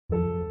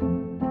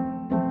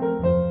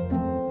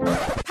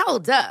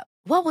Hold up.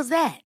 What was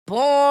that?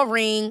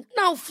 Boring.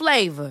 No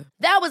flavor.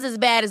 That was as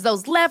bad as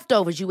those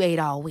leftovers you ate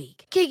all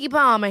week. Keke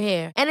Palmer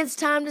here. And it's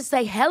time to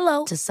say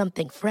hello to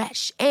something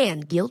fresh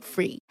and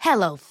guilt-free.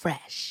 Hello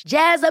Fresh.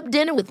 Jazz up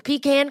dinner with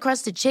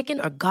pecan-crusted chicken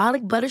or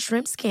garlic butter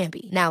shrimp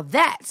scampi. Now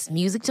that's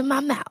music to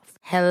my mouth.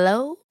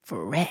 Hello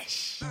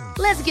Fresh.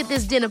 Let's get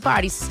this dinner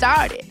party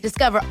started.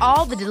 Discover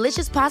all the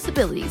delicious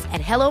possibilities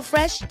at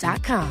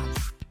hellofresh.com.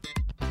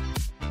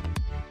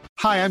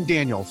 Hi, I'm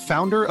Daniel,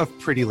 founder of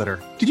Pretty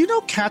Litter. Did you know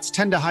cats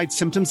tend to hide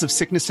symptoms of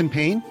sickness and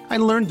pain? I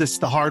learned this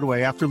the hard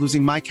way after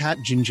losing my cat,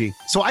 Gingy.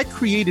 So I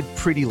created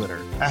Pretty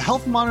Litter, a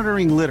health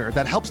monitoring litter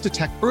that helps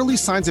detect early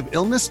signs of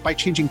illness by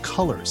changing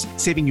colors,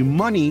 saving you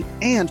money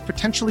and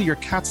potentially your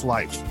cat's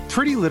life.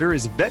 Pretty Litter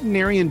is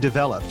veterinarian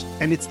developed,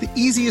 and it's the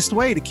easiest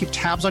way to keep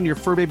tabs on your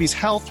fur baby's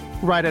health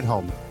right at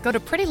home. Go to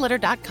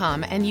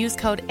prettylitter.com and use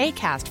code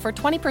ACAST for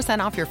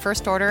 20% off your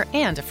first order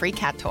and a free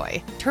cat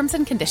toy. Terms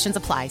and conditions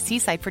apply. See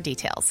site for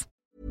details.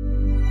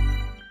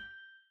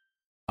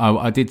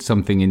 I did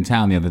something in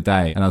town the other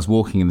day, and I was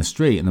walking in the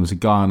street, and there was a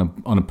guy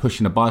on a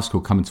pushing a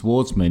bicycle coming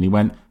towards me, and he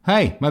went,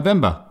 "Hey,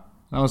 Movember."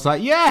 And I was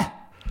like, "Yeah,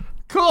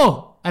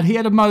 cool." And he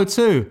had a Mo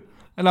too,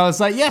 and I was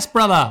like, "Yes,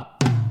 brother."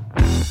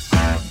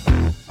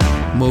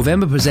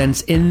 Movember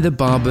presents In the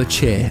Barber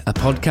Chair, a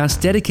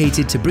podcast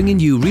dedicated to bringing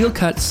you real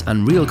cuts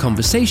and real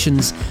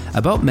conversations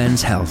about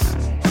men's health.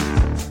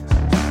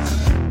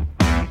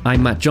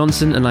 I'm Matt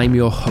Johnson and I'm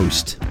your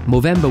host.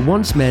 Movember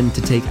wants men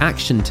to take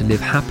action to live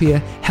happier,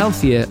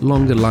 healthier,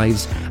 longer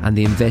lives, and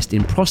they invest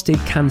in prostate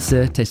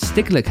cancer,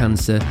 testicular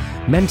cancer,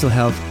 mental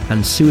health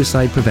and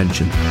suicide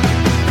prevention.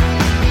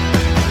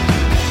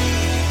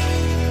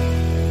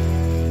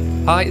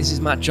 Hi, this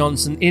is Matt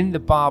Johnson in the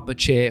Barber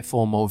Chair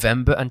for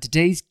Movember, and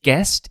today's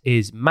guest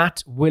is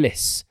Matt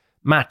Willis.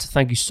 Matt,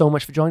 thank you so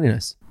much for joining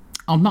us.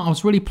 Oh, no, I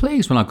was really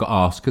pleased when I got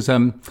asked, because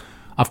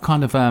I've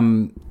kind of...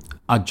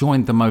 I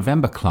joined the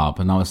Movember Club,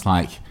 and I was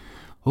like,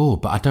 oh,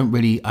 but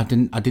I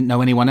didn't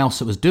know anyone else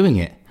that was doing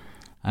it.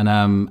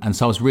 And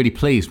so I was really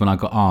pleased when I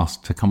got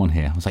asked to come on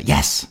here. I was like,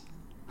 yes.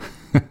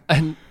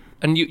 and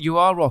you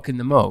are rocking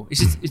the Mo.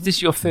 Is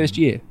this your first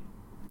year?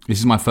 This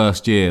is my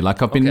first year.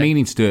 Like, I've been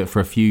meaning to do it for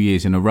a few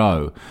years in a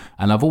row.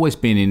 And I've always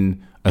been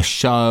in a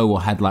show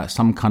or had like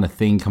some kind of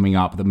thing coming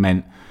up that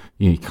meant,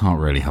 you can't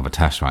really have a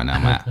tash right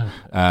now,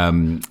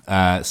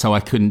 Matt. So I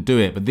couldn't do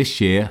it. But this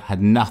year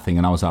had nothing.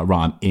 And I was like,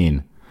 right, I'm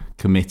in.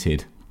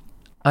 Committed.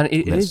 And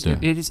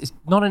it's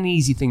not an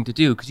easy thing to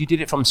do, because you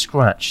did it from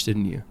scratch,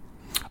 didn't you?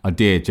 I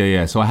did,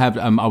 yeah. So I had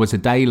I was a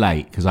day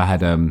late because I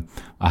had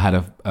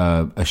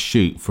a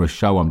shoot for a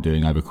show I'm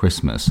doing over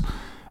Christmas,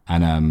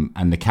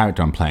 and the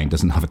character I'm playing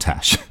doesn't have a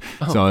tash.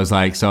 Oh. So I was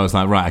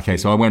like, right, okay.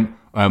 So I went,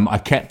 I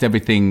kept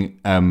everything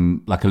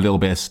like a little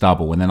bit of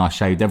stubble, and then I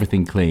shaved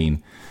everything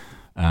clean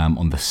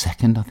on the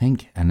 2nd, I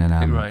think, and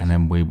then right. and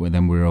then we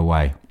were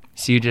away.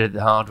 So you did it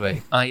the hard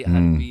way. I had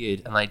a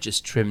beard, and I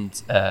just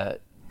trimmed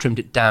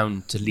it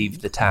down to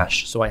leave the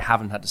tash, so I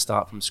haven't had to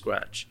start from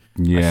scratch.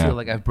 Yeah. I feel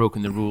like I've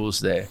broken the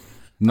rules there.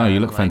 No, you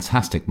look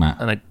fantastic, Matt.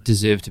 And I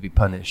deserve to be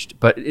punished.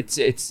 But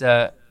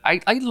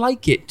I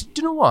like it.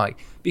 Do you know why?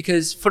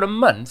 Because for a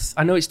month,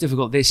 I know it's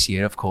difficult this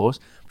year, of course,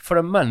 for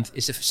a month,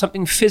 it's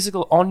something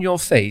physical on your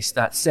face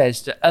that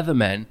says to other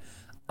men,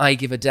 I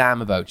give a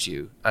damn about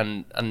you,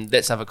 and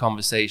let's have a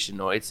conversation.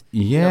 Or it's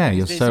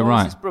you're so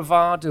right. This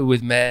bravado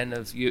with men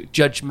of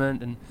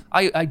judgment, and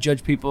I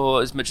judge people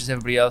as much as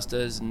everybody else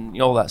does, and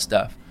all that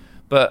stuff.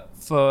 But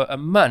for a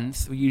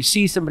month, when you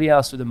see somebody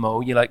else with a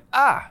Mo, you're like,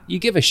 you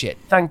give a shit.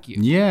 Thank you.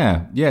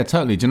 Yeah,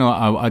 totally. Do you know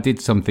what? I did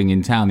something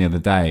in town the other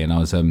day, and I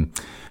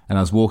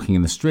was walking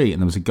in the street,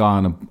 and there was a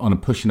guy on a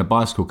pushing a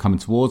bicycle coming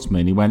towards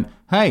me, and he went,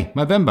 "Hey,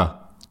 Movember."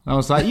 And I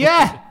was like,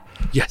 "Yeah,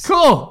 yes,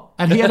 cool."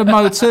 And he had a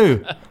Mo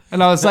too.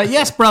 And I was like,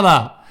 "Yes,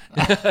 brother."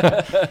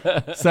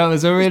 So it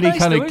was a really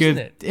kind of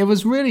good. It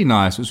was really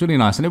nice. It was really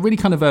nice, and it really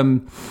kind of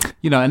and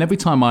every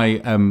time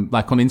I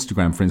like on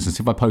Instagram, for instance,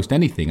 if I post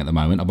anything at the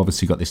moment, I've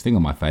obviously got this thing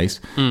on my face.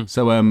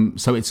 So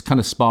it's kind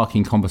of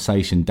sparking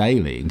conversation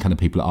daily, and kind of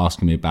people are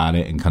asking me about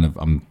it, and kind of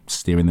I'm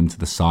steering them to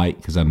the site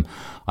because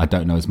I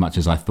don't know as much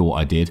as I thought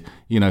I did.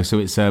 So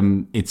it's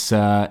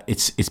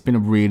been a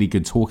really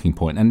good talking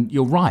point, and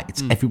you're right.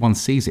 It's everyone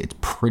sees it. It's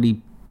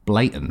pretty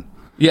blatant.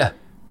 Yeah.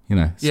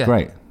 It's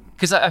great.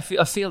 Because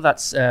I feel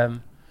that's,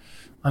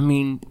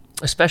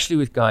 especially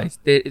with guys,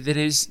 there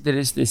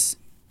is this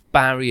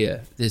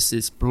barrier,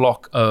 this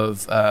block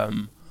of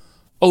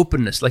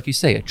openness, like you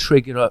say, a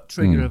trigger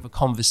of a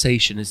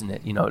conversation, isn't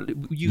it? You know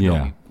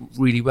me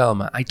really well,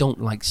 Matt. I don't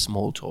like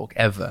small talk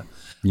ever.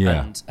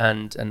 Yeah.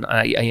 And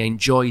I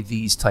enjoy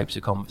these types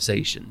of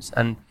conversations,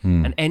 and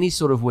any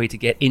sort of way to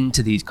get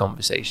into these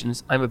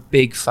conversations, I'm a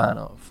big fan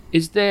of.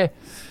 Is there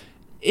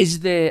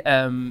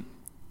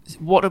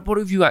what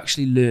have you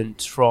actually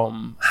learned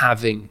from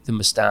having the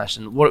moustache,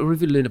 and what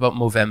have you learned about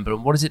Movember,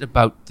 and what is it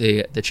about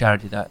the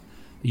charity that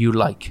you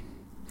like?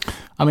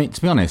 I mean,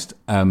 to be honest,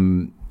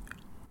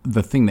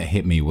 the thing that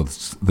hit me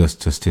was the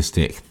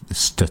statistic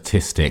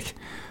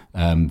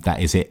that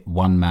is it,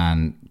 one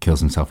man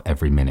kills himself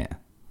every minute.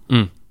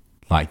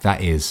 Like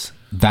that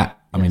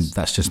I mean,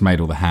 that's just made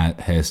all the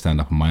hair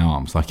stand up on my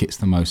arms. Like, it's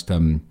the most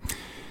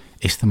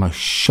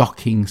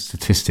shocking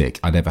statistic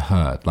I'd ever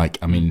heard. Like,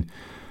 I mean,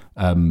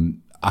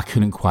 I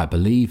couldn't quite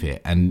believe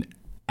it. And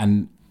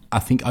I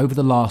think over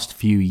the last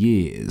few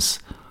years,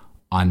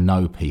 I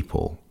know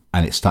people,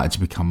 and it started to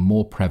become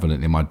more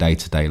prevalent in my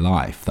day-to-day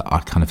life that I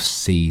kind of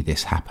see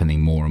this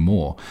happening more and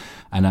more.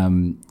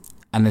 And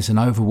there's an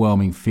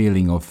overwhelming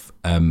feeling of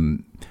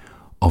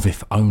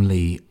if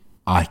only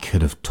I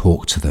could have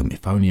talked to them,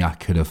 if only I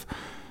could have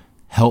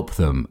helped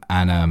them.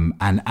 And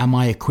am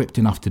I equipped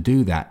enough to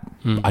do that?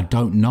 I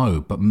don't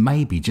know, but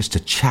maybe just a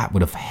chat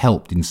would have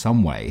helped in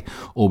some way,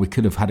 or we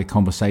could have had a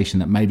conversation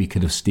that maybe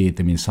could have steered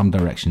them in some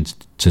direction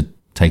to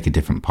take a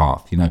different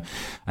path, you know.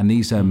 And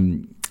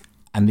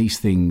these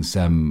things,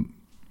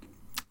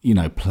 you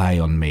know, play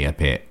on me a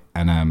bit.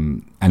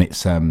 And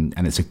it's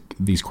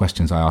these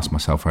questions I ask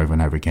myself over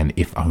and over again.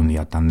 If only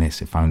I'd done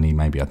this. If only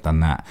maybe I'd done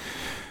that.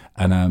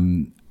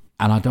 And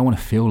I don't want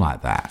to feel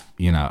like that.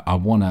 You know, I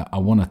want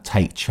to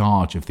take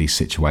charge of these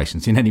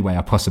situations in any way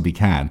I possibly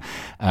can,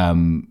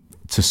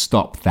 to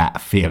stop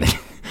that feeling.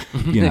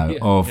 You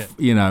know,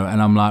 you know.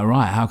 And I'm like,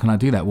 right, how can I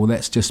do that? Well,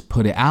 let's just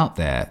put it out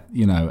there.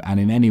 You know, and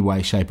in any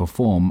way, shape, or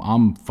form,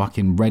 I'm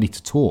fucking ready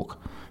to talk.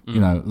 You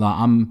know, like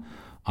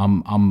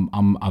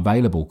I'm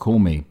available. Call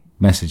me.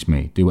 Message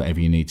me, do whatever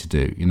you need to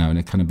do, you know. And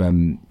it kind of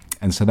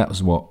and so that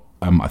was what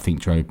I think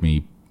drove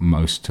me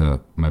most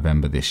to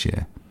Movember this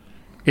year.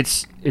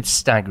 It's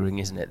staggering,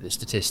 isn't it? The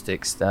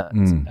statistics that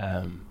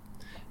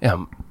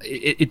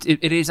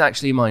it is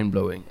actually mind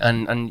blowing,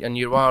 and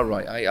you are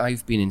right.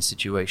 I've been in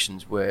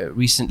situations where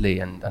recently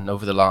and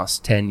over the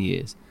last 10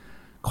 years,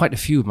 quite a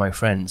few of my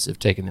friends have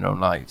taken their own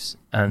lives,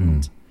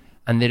 and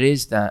there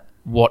is that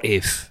what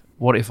if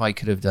I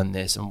could have done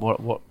this, and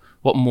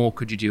what more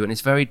could you do? And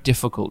it's very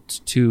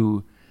difficult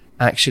to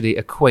actually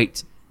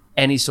equate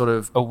any sort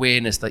of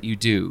awareness that you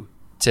do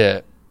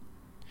to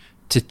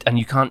and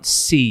you can't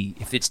see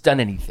if it's done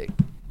anything.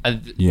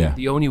 And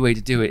the only way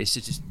to do it is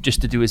to just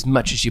to do as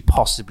much as you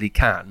possibly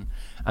can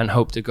and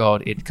hope to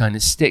God it kind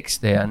of sticks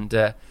there.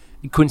 And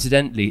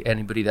coincidentally,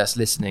 anybody that's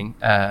listening,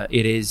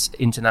 it is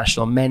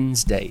International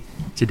Men's Day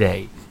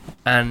today.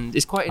 And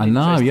it's quite an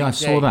interesting day. I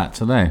saw that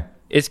today.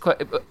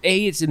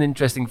 It's an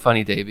interesting,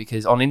 funny day,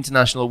 because on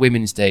International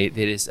Women's Day,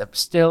 there is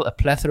still a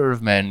plethora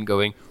of men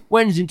going,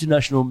 when's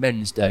International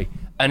Men's Day?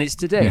 And it's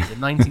today, the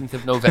 19th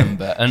of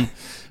November. And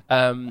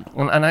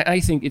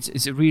I think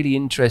it's a really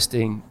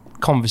interesting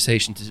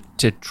conversation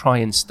to try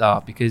and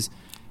start, because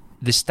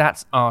the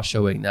stats are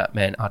showing that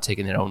men are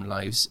taking their own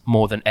lives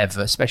more than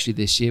ever, especially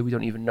this year. We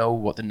don't even know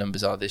what the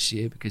numbers are this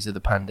year because of the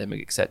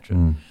pandemic,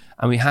 etc.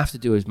 And we have to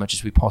do as much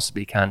as we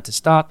possibly can to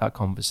start that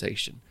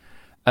conversation.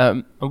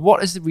 And what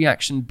has the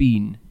reaction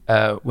been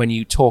when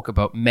you talk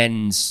about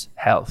men's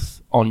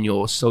health on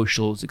your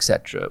socials,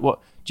 etc.? What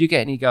do you get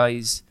any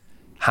guys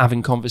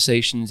having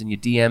conversations in your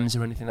DMs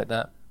or anything like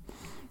that?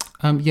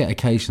 Yeah,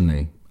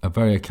 occasionally,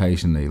 very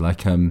occasionally. Like,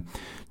 to be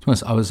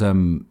honest, I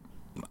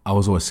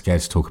was always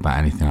scared to talk about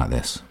anything like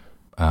this.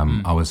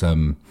 I was,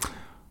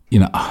 you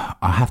know,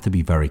 I have to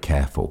be very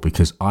careful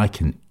because I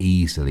can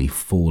easily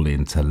fall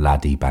into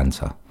laddie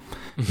banter.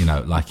 You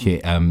know, like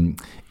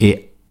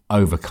it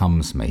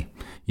overcomes me.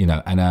 You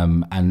know,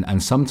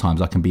 and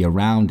sometimes I can be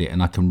around it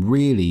and I can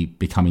really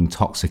become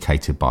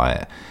intoxicated by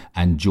it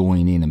and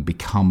join in and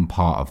become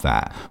part of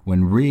that,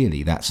 when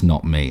really that's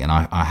not me. And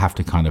I have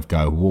to kind of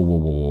go,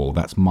 whoa,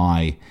 that's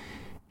my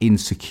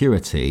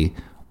insecurity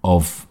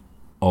of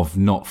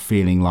not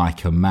feeling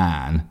like a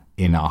man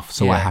enough.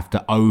 So I have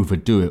to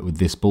overdo it with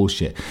this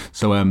bullshit.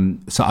 So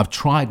I've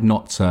tried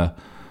not to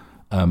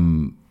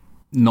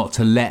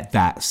let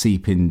that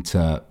seep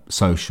into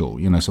social,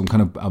 you know. So I'm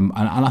kind of, and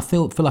I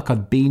feel like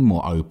I've been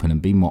more open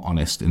and been more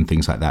honest and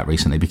things like that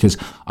recently, because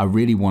I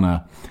really want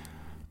to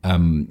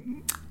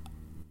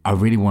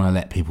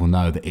let people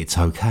know that it's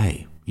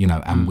okay, you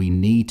know, and we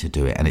need to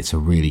do it, and it's a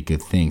really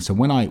good thing. So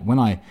when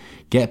I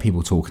get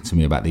people talking to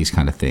me about these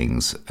kind of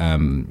things,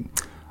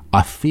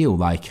 I feel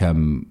like, I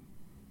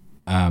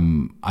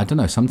don't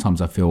know,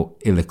 sometimes I feel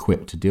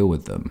ill-equipped to deal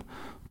with them,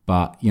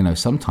 but, you know,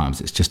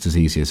 sometimes it's just as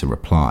easy as a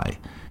reply.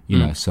 You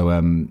know,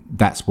 so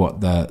that's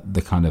what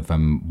the kind of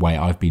way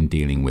I've been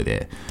dealing with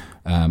it.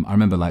 I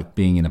remember, like,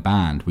 being in a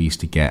band, we used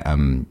to get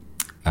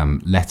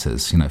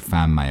letters, you know,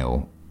 fan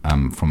mail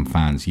from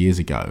fans years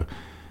ago,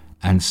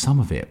 and some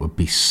of it would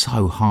be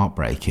so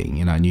heartbreaking,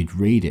 you know, and you'd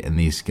read it and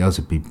these girls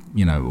would be,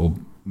 you know, or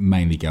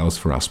mainly girls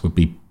for us, would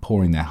be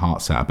pouring their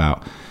hearts out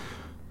about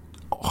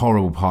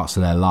horrible parts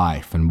of their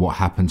life and what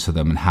happened to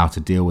them and how to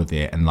deal with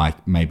it, and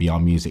like maybe our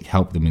music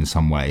helped them in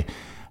some way.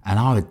 And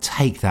I would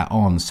take that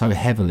on so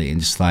heavily and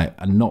just like,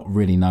 and not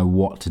really know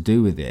what to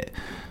do with it.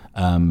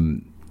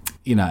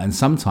 You know, and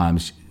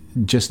sometimes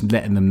just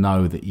letting them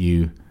know that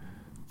you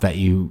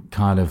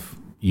kind of,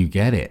 you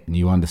get it and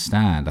you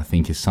understand, I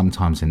think is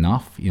sometimes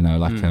enough, you know,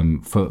 like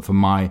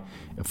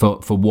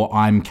for what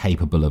I'm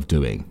capable of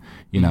doing,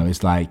 you know.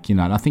 It's like, you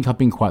know, and I think I've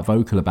been quite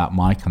vocal about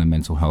my kind of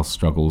mental health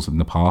struggles in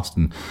the past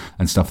and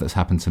stuff that's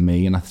happened to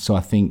me. And so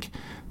I think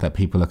that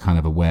people are kind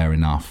of aware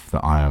enough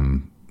that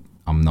I'm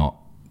I'm not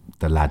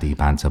the laddie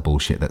banter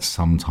bullshit that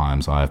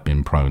sometimes I've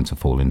been prone to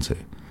fall into.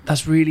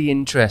 That's really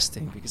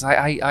interesting, because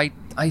I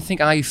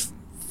think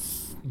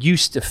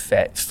used to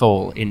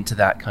fall into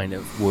that kind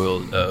of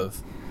world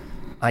of,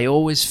 I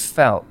always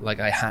felt like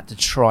I had to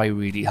try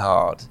really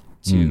hard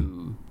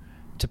to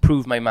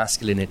prove my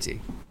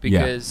masculinity,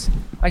 because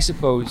I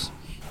suppose,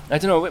 I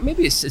don't know,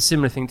 maybe it's a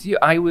similar thing to you.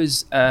 I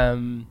was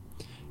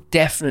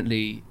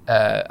definitely,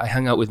 I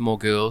hung out with more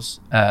girls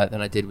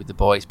than I did with the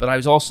boys, but I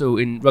was also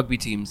in rugby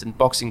teams and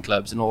boxing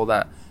clubs and all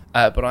that.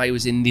 But I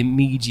was in the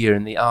media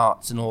and the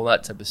arts and all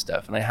that type of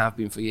stuff, and I have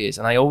been for years.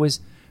 And I always,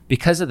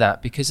 because of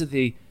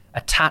the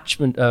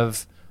attachment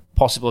of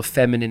possible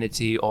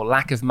femininity or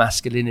lack of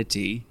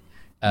masculinity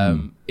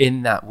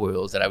in that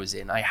world that I was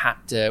in, I had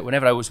to,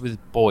 whenever I was with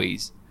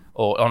boys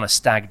or on a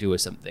stag do or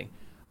something,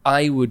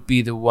 I would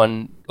be the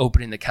one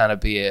opening the can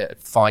of beer at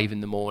 5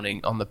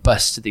 a.m. on the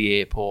bus to the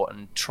airport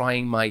and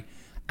trying my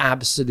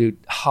absolute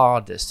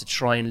hardest to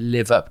try and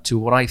live up to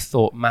what I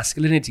thought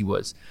masculinity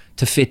was,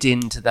 to fit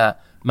into that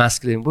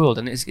masculine world.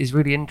 And it's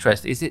really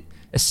interesting. Is it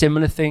a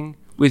similar thing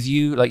with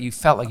you? Like, you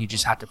felt like you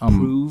just had to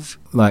prove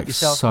like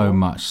yourself so more?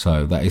 much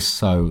so that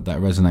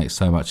resonates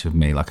so much with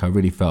me. Like, I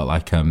really felt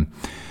like I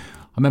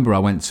remember I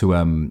went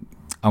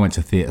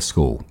to theatre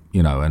school,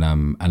 you know,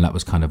 and that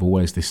was kind of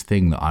always this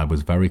thing that I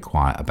was very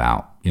quiet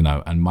about, you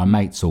know, and my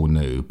mates all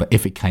knew, but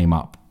if it came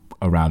up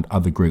around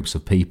other groups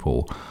of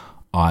people,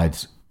 I'd,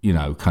 you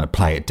know, kind of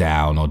play it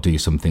down or do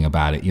something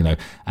about it, you know.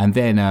 And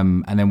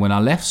then when I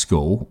left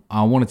school,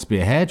 I wanted to be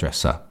a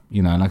hairdresser,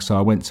 you know, and so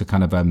I went to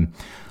kind of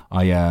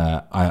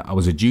I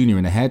was a junior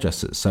in a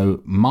hairdresser.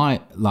 So I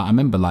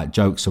remember like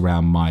jokes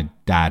around my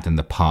dad and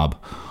the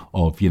pub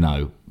of, you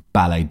know,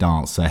 ballet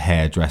dancer,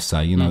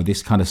 hairdresser, you know,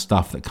 this kind of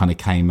stuff that kind of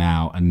came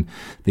out, and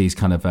these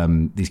kind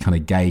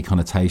of gay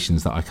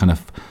connotations that I kind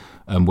of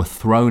were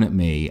thrown at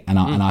me, and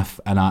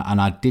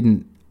I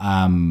didn't.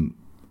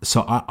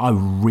 So I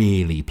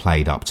really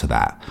played up to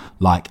that.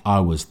 Like, I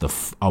was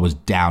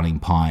downing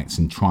pints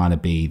and trying to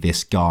be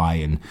this guy,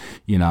 and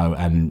you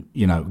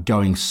know,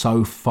 going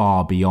so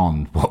far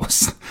beyond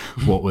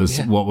what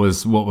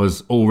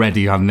was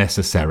already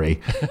unnecessary,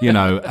 you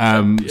know.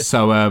 And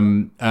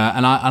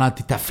I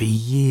did that for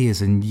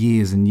years and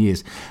years and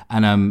years,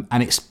 and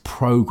it's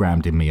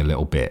programmed in me a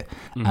little bit,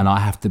 and I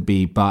have to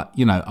be. But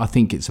you know, I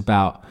think it's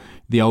about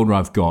the older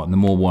I've got and the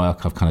more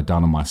work I've kind of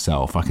done on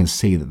myself, I can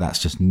see that that's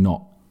just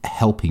not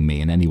helping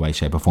me in any way,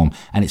 shape or form,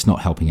 and it's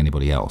not helping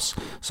anybody else.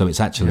 So it's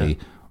actually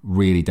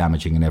really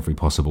damaging in every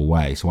possible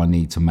way. So I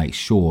need to make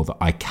sure that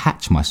I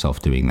catch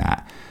myself doing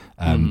that,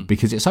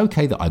 because it's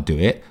okay that I do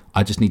it.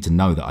 I just need to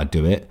know that I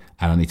do it,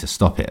 and I need to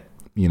stop it,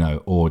 you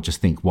know, or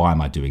just think, why am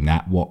I doing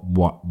that?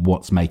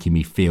 What's making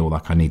me feel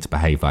like I need to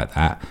behave like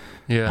that?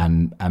 Yeah.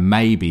 And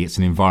maybe it's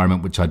an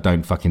environment which I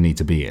don't fucking need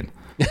to be in,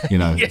 you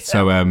know.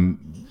 So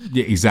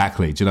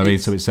exactly. Do you know what I mean?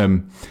 So it's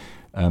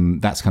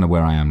that's kind of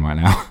where I am right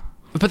now.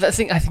 But I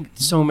think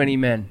so many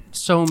men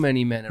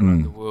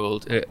around the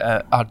world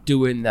are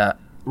doing that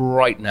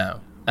right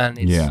now, and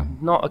it's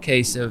not a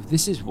case of,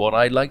 this is what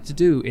I like to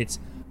do. It's,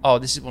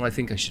 this is what I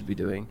think I should be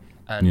doing,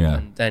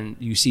 and then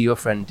you see your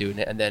friend doing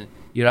it, and then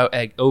you're out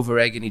over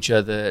egging each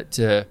other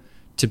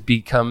to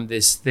become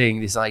this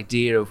thing, this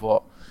idea of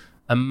what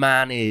a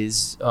man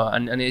is,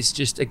 and it's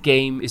just a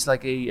game. It's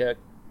like a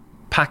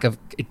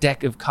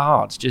deck of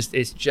cards.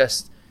 It's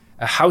just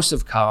a house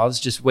of cards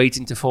just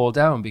waiting to fall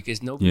down,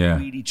 because nobody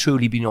really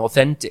truly been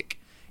authentic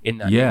in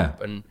that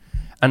group.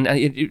 And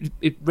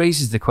it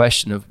raises the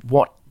question of,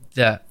 what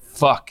the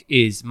fuck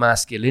is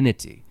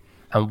masculinity,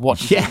 and what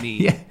does it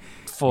mean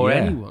for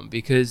anyone?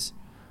 Because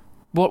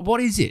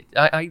what is it?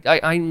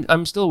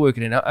 I'm still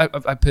working it out.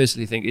 I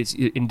personally think it's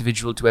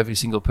individual to every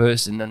single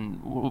person, and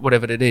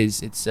whatever it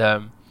is, it's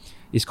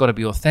got to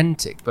be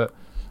authentic. But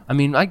I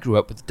mean, I grew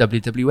up with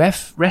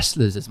WWF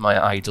wrestlers as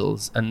my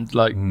idols, and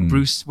like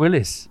Bruce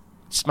Willis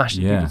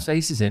smashing people's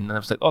faces in, and I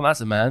was like,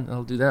 that's a man,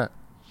 I'll do that.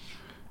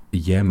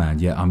 Yeah, man.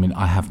 Yeah, I mean,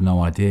 I have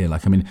no idea.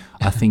 Like, I mean,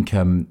 I think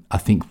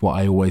what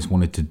I always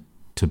wanted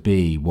to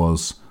be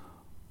was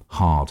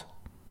hard.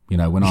 You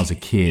know, when I was a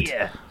kid,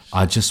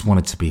 I just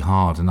wanted to be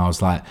hard, and I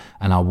was like,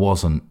 and I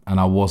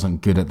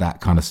wasn't good at that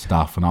kind of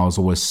stuff, and I was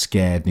always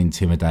scared and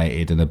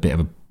intimidated, and a bit of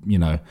a, you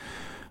know,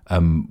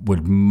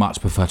 would much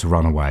prefer to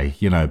run away,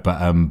 you know,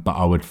 but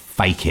I would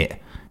fake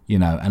it, you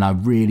know, and I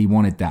really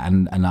wanted that,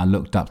 and I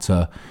looked up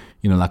to,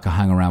 you know, like, I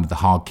hang around with the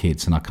hard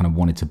kids, and I kind of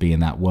wanted to be in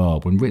that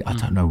world. When really, I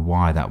don't know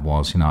why that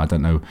was, you know, I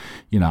don't know,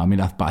 you know, I mean,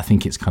 but I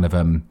think it's kind of,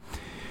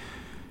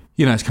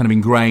 you know, it's kind of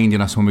ingrained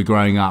in us when we're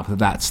growing up.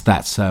 That's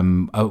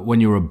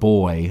when you're a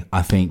boy,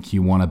 I think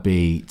you want to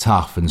be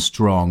tough and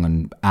strong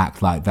and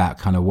act like that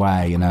kind of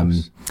way,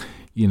 and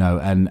you know,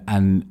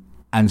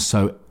 and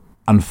so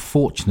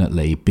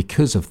unfortunately,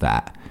 because of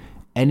that,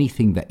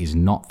 anything that is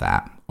not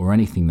that, or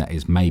anything that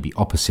is maybe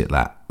opposite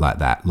that,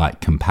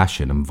 like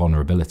compassion and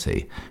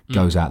vulnerability,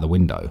 goes out the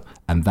window,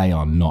 and they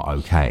are not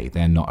okay.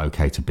 They're not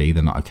okay to be.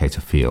 They're not okay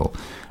to feel,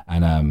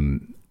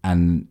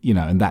 and you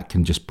know, and that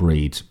can just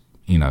breed,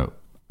 you know,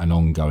 an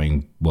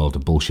ongoing world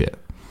of bullshit.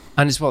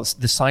 And as well,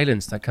 the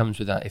silence that comes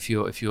with that. If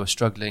you're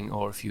struggling,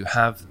 or if you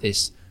have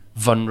this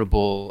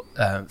vulnerable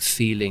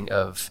feeling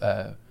of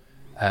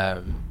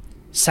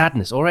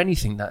sadness or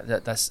anything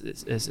that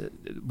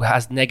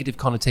has negative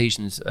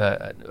connotations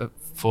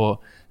for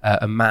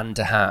a man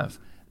to have,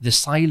 the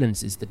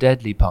silence is the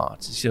deadly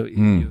part. So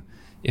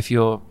if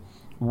you're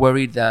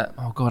worried that,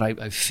 oh God,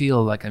 I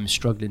feel like I'm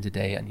struggling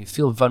today, and you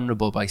feel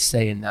vulnerable by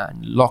saying that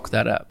and lock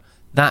that up,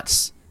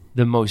 that's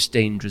the most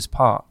dangerous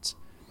part,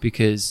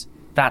 because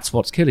that's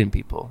what's killing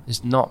people,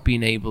 is not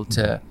being able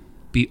to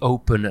be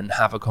open and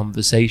have a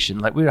conversation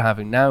like we're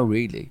having now,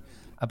 really,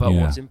 about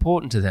what's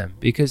important to them.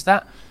 Because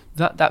that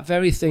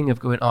very thing of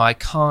going, oh, I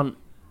can't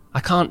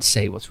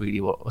say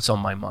what's on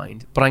my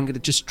mind, but I'm going to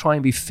just try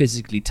and be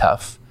physically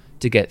tough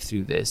to get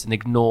through this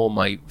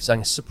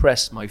and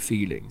suppress my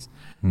feelings.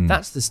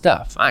 That's the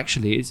stuff.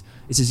 Actually, it's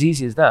as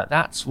easy as that.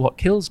 That's what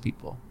kills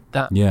people.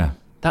 That's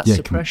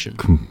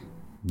suppression.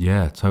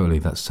 Yeah, totally.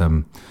 That's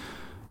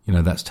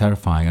that's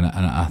terrifying, and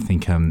I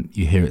think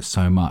you hear it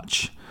so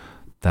much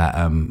that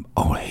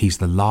he's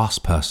the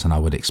last person I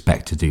would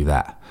expect to do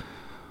that.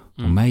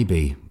 Well,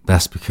 maybe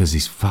that's because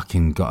he's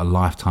fucking got a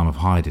lifetime of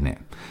hiding it,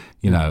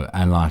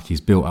 and like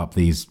he's built up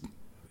these,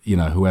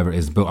 whoever it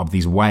is, built up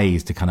these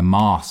ways to kind of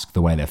mask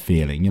the way they're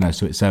feeling,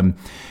 So it's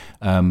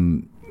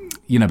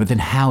but then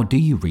how do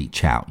you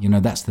reach out?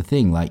 That's the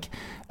thing. Like,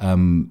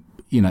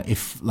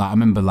 if like I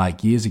remember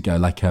like years ago,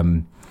 like I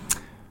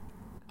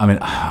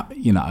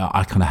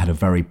kind of had a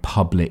very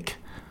public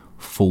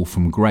fall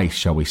from grace,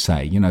 shall we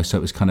say? So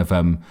it was kind of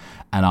and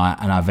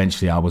I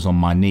eventually I was on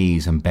my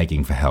knees and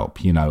begging for help,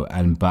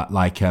 but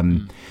like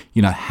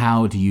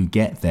how do you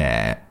get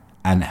there,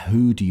 and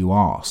who do you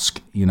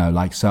ask?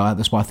 So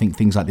that's why I think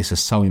things like this are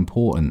so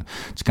important,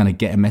 to kind of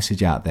get a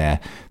message out there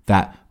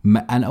that,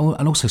 and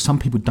also some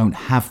people don't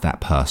have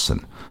that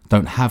person,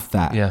 don't have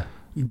that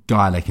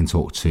guy they can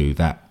talk to,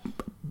 that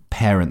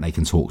parent they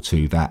can talk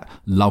to, that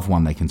loved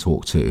one they can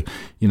talk to,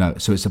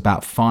 so it's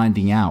about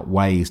finding out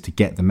ways to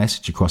get the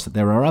message across that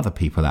there are other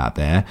people out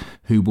there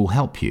who will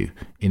help you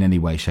in any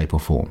way, shape or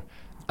form.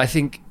 I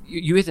think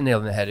you hit the nail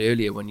on the head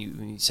earlier when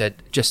you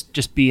said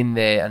just being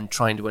there and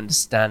trying to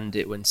understand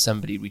it when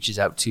somebody reaches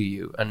out to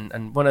you.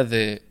 And one of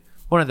the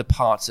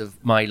parts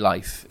of my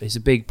life is a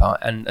big part,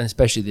 and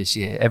especially this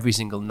year, every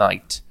single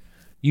night,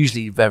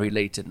 usually very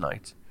late at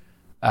night,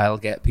 I'll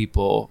get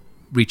people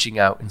reaching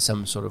out in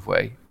some sort of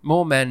way.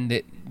 More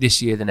men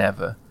this year than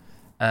ever.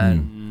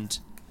 And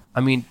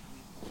I mean,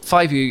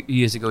 5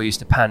 years ago, it used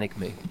to panic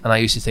me, and I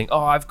used to think,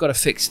 oh, I've got to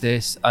fix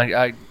this.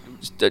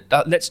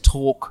 Let's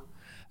talk.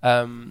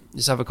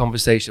 Let's have a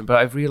conversation. But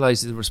I've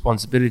realized the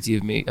responsibility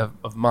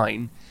of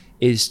mine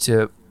is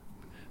to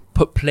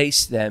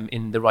place them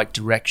in the right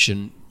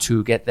direction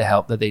to get the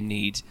help that they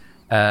need,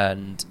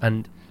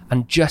 and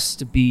just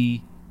to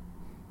be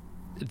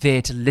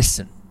there to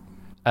listen.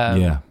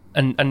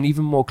 And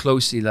even more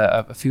closely,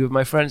 like a few of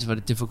my friends have had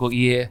a difficult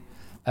year,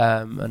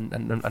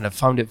 and I've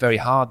found it very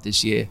hard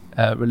this year.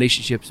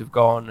 Relationships have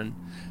gone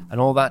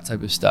and all that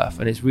type of stuff,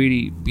 and it's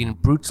really been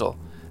brutal.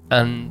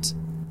 And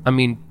I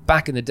mean,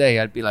 back in the day,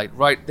 I'd be like,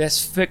 right,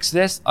 let's fix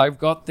this. I've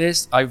got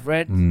this. I've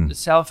read the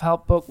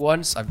self-help book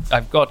once.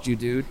 I've got you,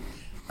 dude.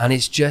 And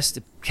it's just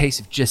a case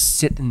of just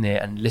sitting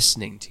there and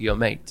listening to your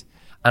mate.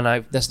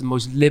 And that's the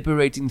most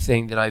liberating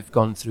thing that I've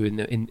gone through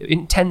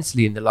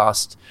intensely in the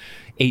last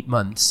 8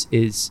 months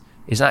is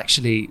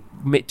actually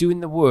doing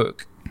the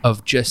work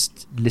of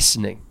just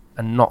listening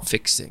and not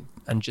fixing,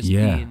 and just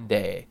being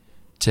there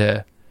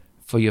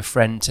for your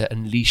friend to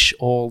unleash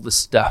all the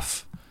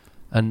stuff,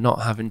 and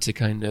not having to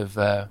kind of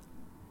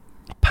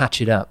patch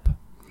it up.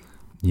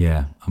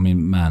 Yeah, I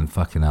mean, man,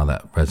 fucking hell,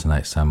 that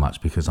resonates so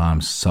much, because I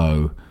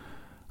so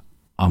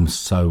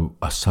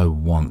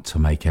want to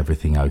make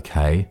everything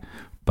okay,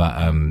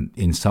 but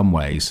in some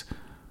ways,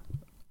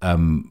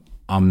 I'm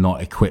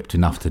not equipped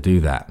enough to do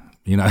that.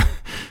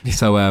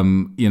 So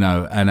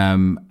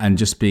and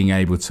just being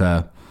able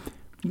to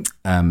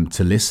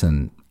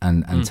listen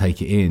and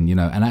take it in,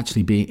 and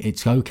actually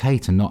it's okay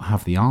to not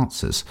have the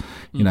answers,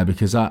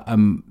 because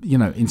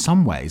in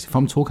some ways, if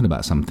I'm talking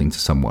about something to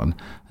someone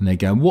and they're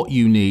going, what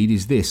you need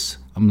is this,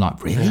 I'm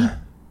like, really?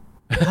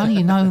 How do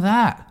you know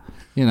that?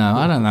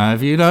 I don't know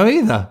if you know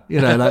either,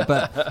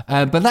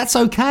 but that's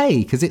okay,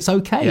 because it's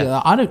okay.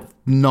 Yeah. I don't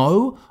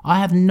know. I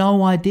have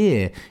no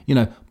idea,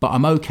 but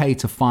I'm okay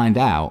to find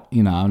out,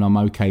 and I'm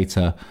okay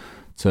to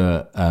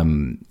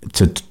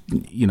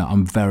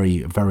I'm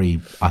very,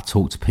 very, I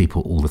talk to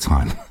people all the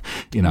time.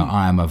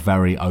 I am a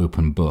very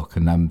open book,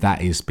 and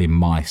that has been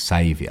my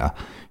savior,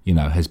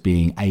 has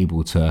being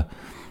able to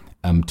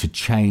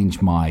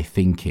change my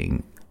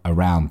thinking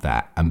around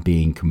that, and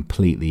being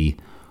completely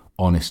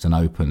honest and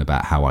open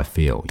about how I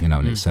feel,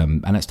 and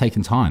it's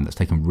taken time. That's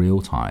taken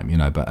real time,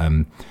 but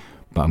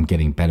I'm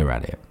getting better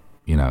at it,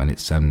 and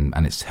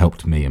it's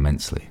helped me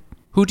immensely.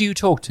 Who do you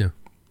talk to?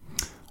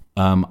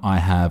 I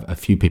have a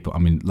few people. I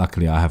mean,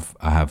 luckily I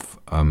have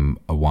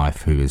a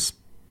wife who is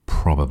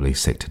probably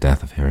sick to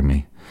death of hearing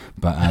me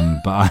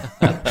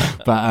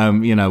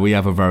you know, we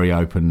have a very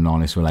open and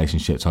honest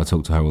relationship. So I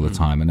talk to her all the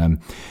time, and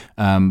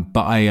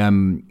but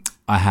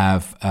I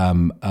have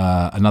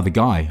another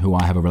guy who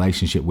I have a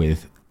relationship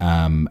with.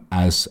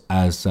 As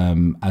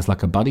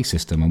like a buddy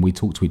system, and we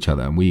talk to each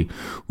other, and we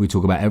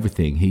talk about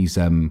everything. He's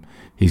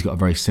got a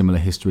very similar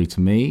history to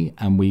me,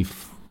 and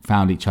we've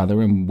found each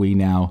other, and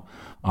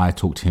I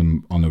talk to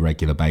him on a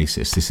regular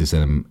basis. This is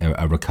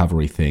a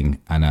recovery thing,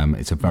 and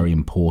it's a very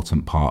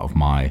important part of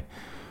my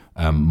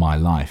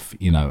life,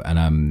 you know,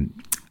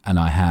 and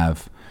I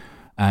have.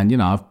 And you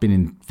know, I've been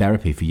in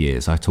therapy for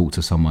years. I talk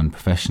to someone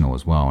professional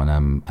as well,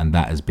 and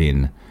that has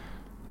been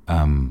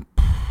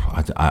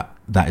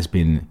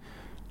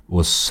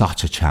was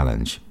such a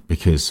challenge,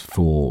 because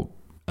for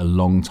a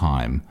long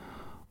time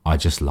I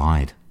just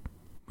lied.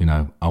 You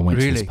know, I went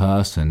to this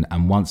person,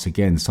 and once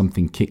again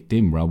something kicked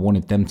in where I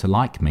wanted them to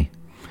like me.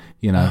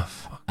 You know,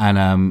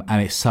 and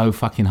it's so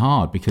fucking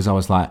hard, because I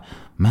was like,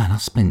 man, I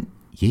spent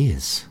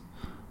years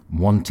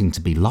wanting to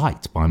be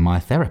liked by my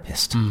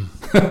therapist.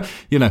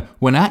 You know,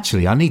 when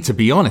actually I need to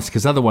be honest,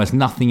 because otherwise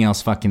nothing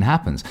else fucking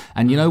happens.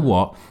 And you know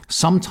what?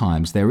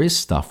 Sometimes there is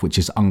stuff which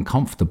is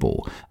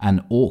uncomfortable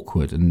and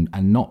awkward and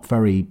not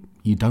very,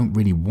 you don't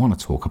really want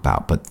to talk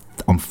about, but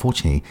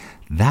unfortunately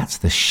that's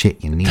the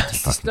shit you need to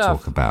fucking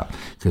talk about,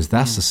 because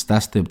that's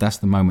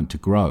the moment to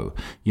grow,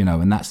 you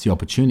know, and that's the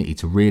opportunity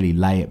to really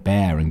lay it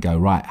bare and go,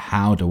 right,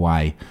 how do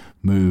I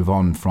move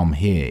on from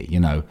here, you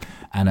know?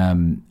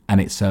 And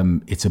it's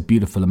a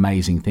beautiful,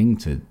 amazing thing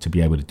to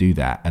be able to do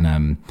that.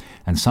 And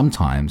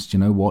sometimes, do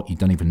you know what? You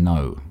don't even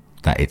know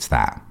that it's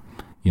that.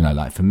 You know,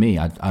 like for me,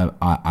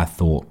 I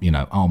thought, you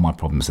know, oh, my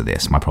problems are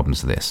this.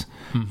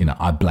 You know,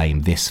 I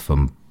blame this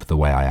for the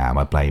way I am.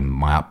 I blame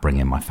my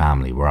upbringing, my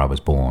family, where I was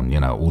born, you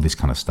know, all this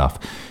kind of stuff.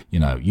 You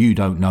know, you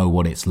don't know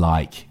what it's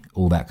like,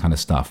 all that kind of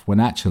stuff. When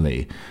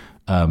actually,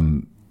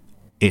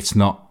 it's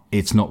not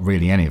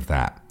really any of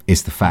that.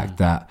 It's the fact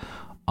that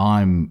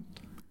I'm,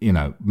 you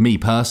know, me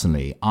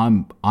personally,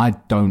 I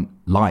don't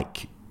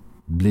like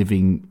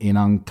living in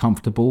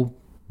uncomfortable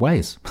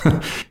ways.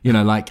 You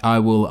know, like I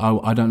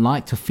don't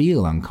like to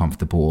feel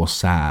uncomfortable or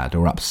sad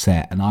or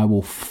upset, and I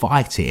will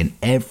fight it in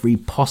every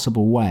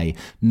possible way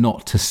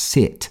not to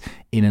sit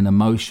in an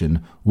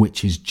emotion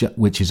which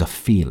is a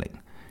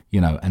feeling,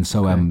 you know. And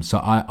so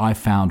I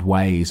found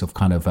ways of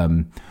kind of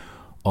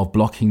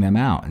blocking them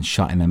out and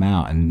shutting them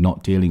out and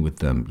not dealing with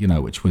them, you know,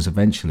 which was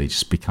eventually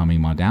just becoming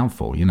my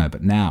downfall, you know.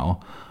 But now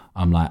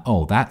I'm like,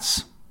 oh,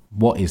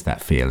 what is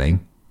that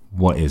feeling?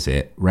 What is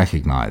it?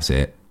 Recognize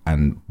it.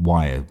 And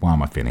why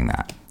am I feeling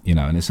that? You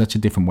know, and it's such a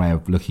different way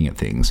of looking at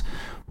things,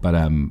 but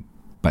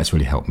it's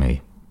really helped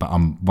me. But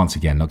I'm once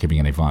again not giving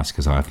any advice,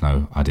 because I have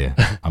no idea.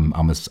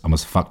 I'm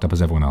as fucked up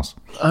as everyone else.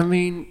 I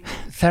mean,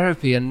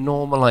 therapy and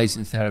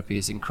normalizing therapy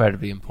is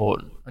incredibly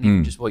important. And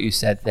even just what you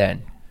said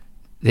then,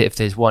 that if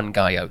there's one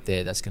guy out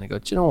there that's going to go,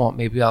 do you know what?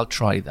 Maybe I'll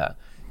try that.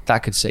 That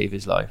could save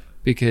his life.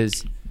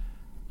 Because,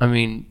 I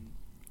mean,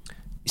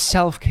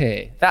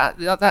 self-care. That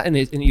and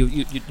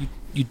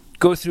you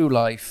go through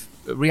life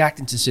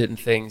reacting to certain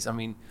things. I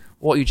mean,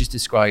 what you just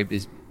described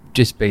is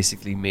just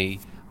basically me.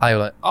 I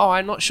was like, oh,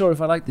 I'm not sure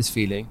if I like this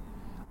feeling.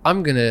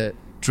 I'm gonna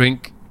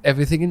drink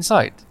everything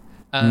inside,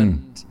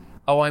 and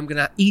I'm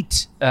gonna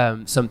eat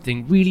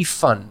something really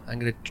fun. I'm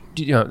gonna,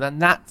 you know,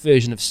 and that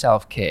version of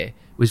self-care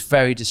was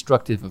very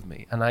destructive of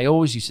me. And I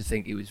always used to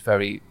think it was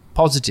very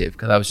positive,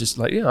 because I was just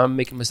like, you know, I'm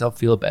making myself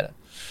feel better.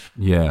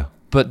 Yeah.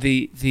 But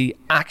the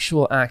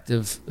actual act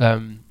of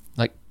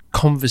like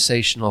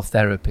conversational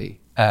therapy,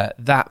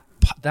 that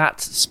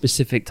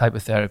specific type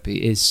of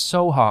therapy is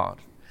so hard,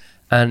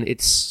 and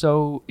it's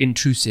so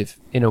intrusive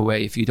in a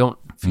way if you don't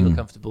feel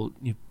comfortable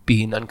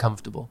being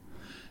uncomfortable.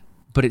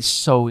 But it's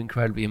so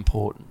incredibly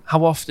important.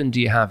 How often do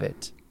you have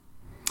it?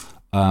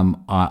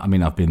 I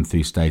mean, I've been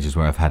through stages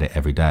where I've had it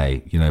every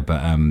day, you know, but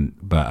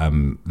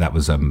that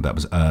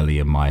was early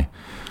in my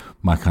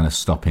kind of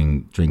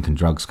stopping drink and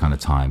drugs kind of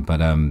time.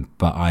 But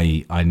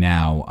I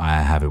now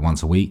have it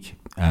once a week.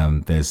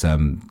 There's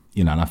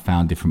you know, and I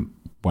found different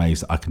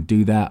ways that I can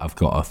do that. I've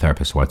got a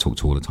therapist who I talk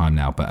to all the time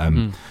now, but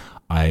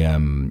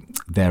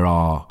there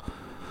are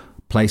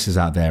places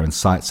out there and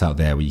sites out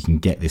there where you can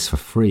get this for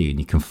free, and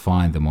you can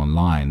find them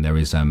online. There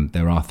are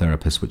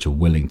therapists which are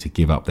willing to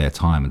give up their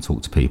time and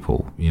talk to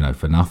people, you know,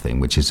 for nothing,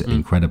 which is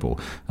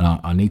incredible. And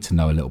I need to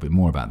know a little bit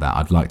more about that.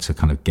 I'd like to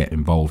kind of get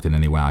involved in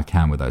any way I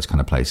can with those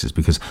kind of places,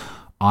 because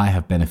I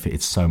have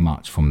benefited so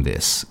much from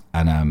this,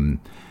 and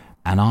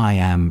I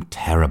am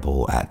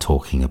terrible at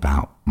talking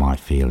about my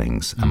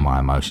feelings and my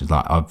emotions.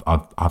 Like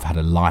I've had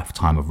a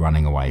lifetime of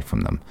running away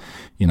from them,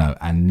 you know,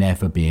 and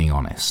never being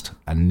honest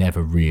and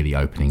never really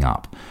opening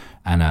up,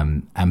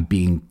 and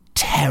being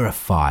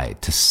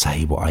terrified to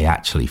say what I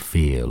actually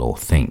feel or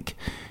think,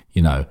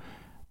 you know.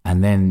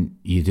 And then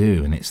you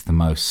do, and it's the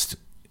most,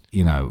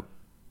 you know,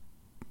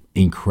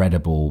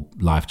 incredible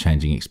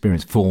life-changing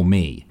experience for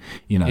me,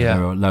 you know.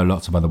 There are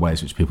lots of other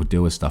ways which people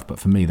deal with stuff, but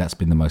for me that's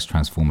been the most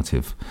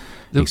transformative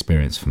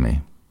experience for me.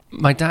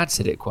 My dad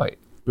said it quite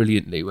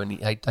brilliantly when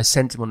I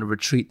sent him on a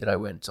retreat that I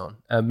went on,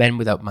 Men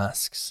Without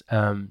Masks,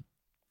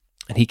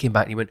 And he came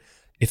back and he went,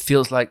 it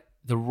feels like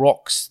the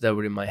rocks that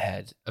were in my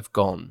head have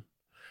gone.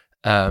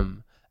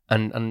 And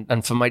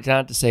for my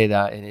dad to say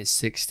that in his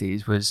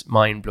 60s was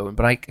mind blowing.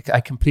 But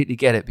I completely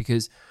get it,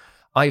 because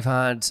I've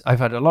had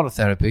a lot of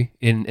therapy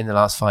in the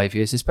last 5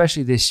 years,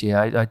 especially this year.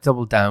 I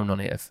doubled down on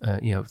it,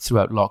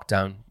 throughout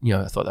lockdown.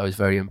 I thought that was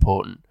very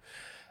important.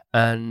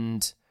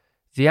 And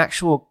the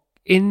actual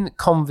in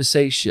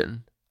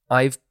conversation,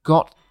 I've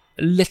got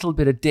a little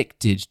bit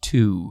addicted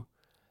to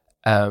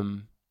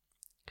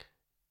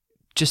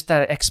just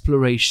that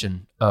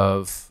exploration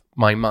of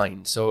my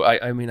mind. So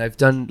I mean, I've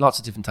done lots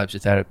of different types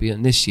of therapy,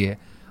 and this year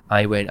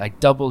I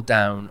doubled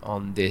down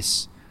on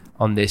this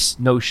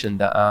notion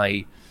that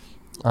I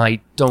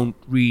don't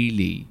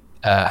really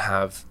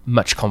have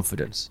much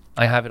confidence.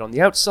 I have it on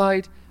the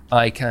outside.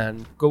 I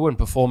can go and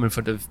perform in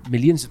front of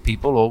millions of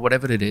people or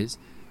whatever it is.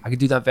 I can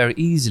do that very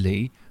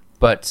easily,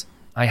 but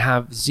I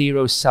have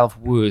zero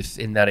self-worth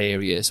in that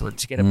area. So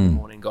to get up in the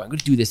morning and go, I'm going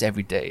to do this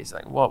every day. It's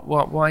like,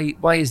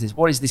 why is this?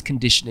 What is this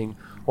conditioning?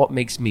 What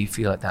makes me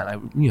feel like that? I,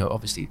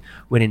 obviously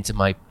went into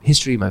my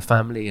history, my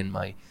family, and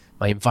my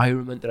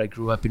environment that I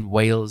grew up in.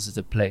 Wales as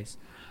a place.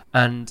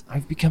 And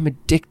I've become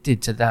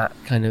addicted to that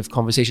kind of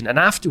conversation. And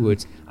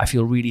afterwards, I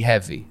feel really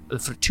heavy.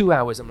 For 2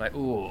 hours, I'm like,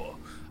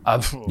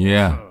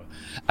 yeah.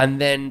 And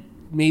then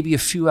maybe a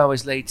few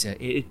hours later,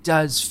 it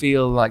does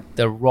feel like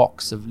the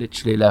rocks have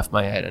literally left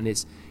my head. And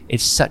it's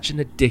such an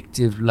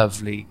addictive,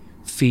 lovely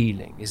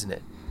feeling, isn't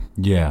it?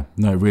 Yeah,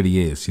 no, it really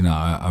is.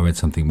 I read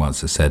something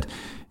once that said,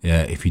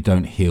 if you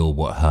don't heal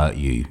what hurt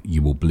you,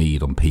 you will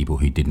bleed on people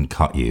who didn't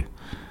cut you.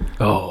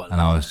 Oh, and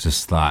I was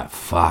just like,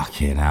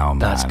 fucking hell, man.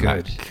 That's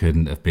good. That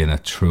couldn't have been a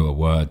truer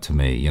word to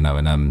me,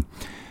 and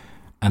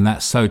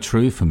that's so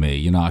true for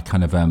me. I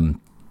kind of,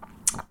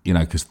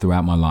 because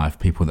throughout my life,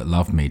 people that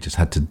loved me just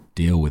had to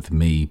deal with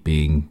me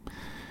being,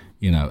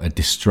 a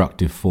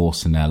destructive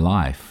force in their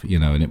life,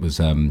 and it was,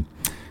 and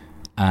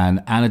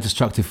a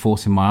destructive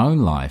force in my own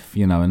life,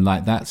 and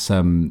like that's,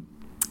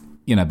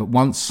 but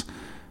once,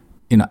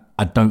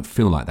 I don't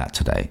feel like that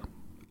today,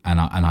 and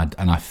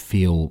I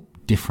feel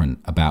different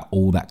about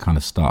all that kind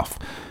of stuff.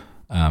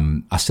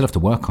 I still have to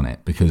work on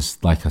it, because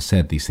like I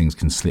said, these things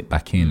can slip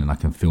back in and I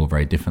can feel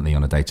very differently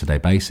on a day-to-day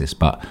basis,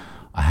 but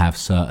I have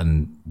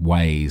certain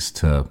ways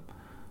to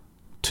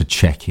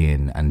check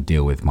in and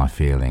deal with my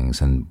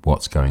feelings and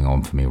what's going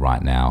on for me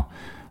right now.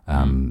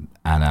 And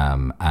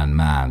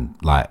man,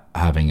 like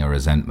having a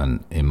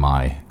resentment in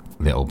my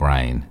little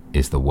brain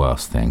is the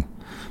worst thing.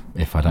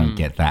 If I don't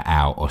get that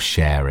out or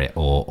share it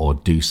or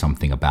do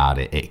something about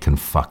it, it can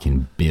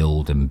fucking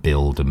build and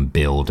build and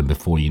build. And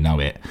before you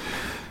know it,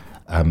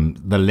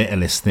 the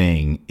littlest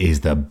thing is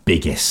the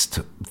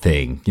biggest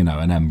thing,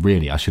 and then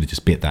really I should have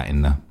just nipped that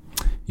in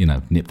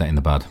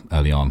the bud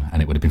early on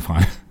and it would have been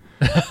fine.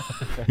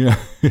 Yeah,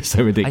 it's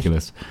so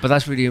ridiculous. But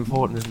that's really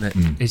important, isn't it?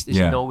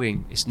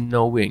 It's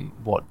knowing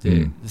what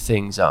the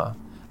things are.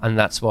 And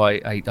that's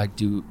why I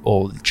do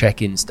all the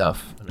check-in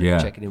stuff.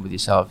 And checking in with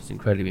yourself is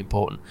incredibly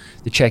important.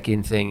 The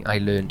check-in thing I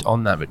learned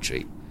on that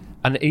retreat.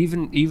 And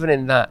even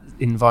in that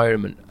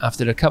environment,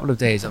 after a couple of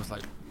days, I was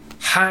like,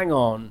 hang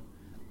on.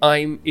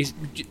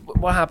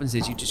 What happens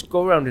is you just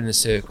go around in a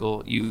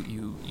circle.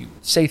 You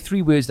say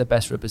 3 words that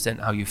best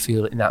represent how you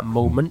feel in that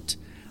moment.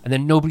 And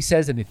then nobody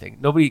says anything.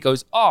 Nobody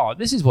goes, oh,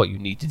 this is what you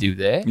need to do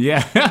there.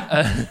 Yeah.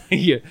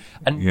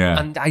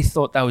 And I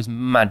thought that was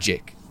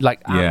magic.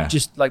 Like, I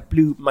just like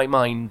blew my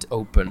mind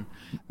open.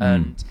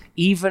 And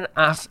even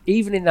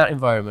in that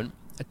environment,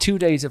 2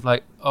 days of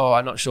like, oh,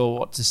 I'm not sure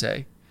what to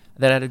say.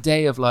 And then I had a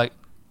day of like,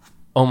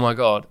 oh my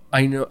God,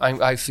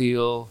 I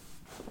feel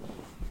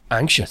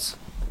anxious.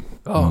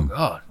 Oh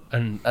God.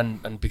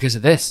 And because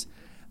of this.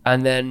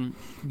 And then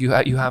you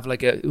have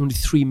like only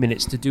 3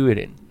 minutes to do it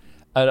in.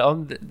 And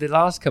on the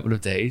last couple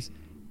of days,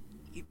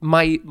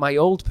 my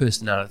old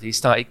personality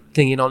started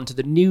clinging on to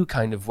the new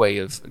kind of way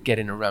of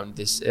getting around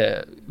this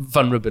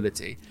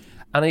vulnerability.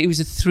 And it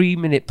was a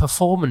 3-minute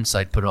performance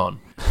I'd put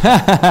on. Do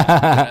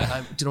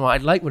you know what? I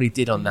like what he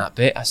did on that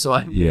bit. So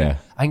I'm going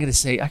to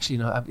say,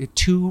 actually, I have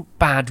 2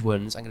 bad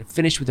ones. I'm going to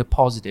finish with a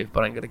positive,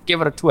 but I'm going to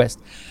give it a twist.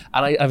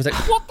 And I was like,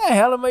 what the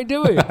hell am I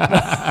doing?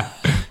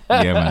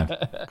 Yeah, man.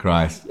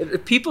 Christ.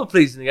 People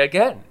pleasing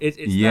again. It's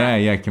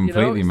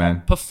completely, man.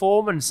 That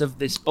performance of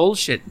this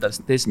bullshit,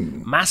 this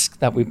mask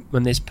that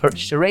when this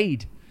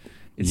charade.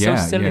 It's so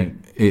silly. Yeah.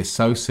 It's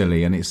so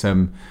silly, and it's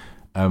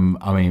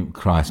I mean,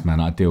 Christ, man,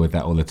 I deal with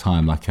that all the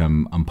time. Like,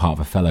 I'm part of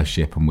a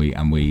fellowship, and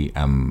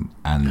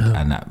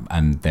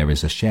there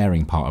is a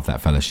sharing part of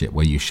that fellowship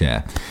where you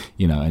share,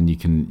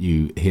 and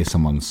you hear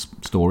someone's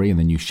story and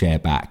then you share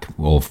back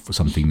of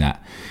something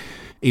that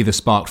either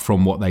sparked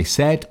from what they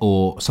said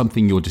or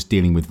something you're just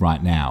dealing with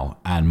right now.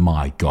 And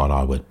my God,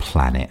 I would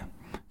plan it.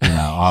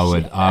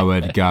 I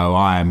would go,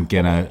 I'm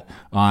gonna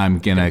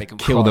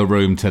kill the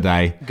room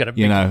today. I'm gonna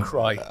make them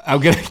cry.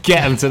 I'm gonna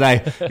get them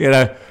today.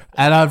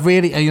 And I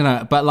really,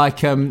 but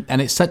like, and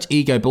it's such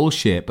ego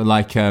bullshit. But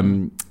like,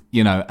 and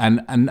I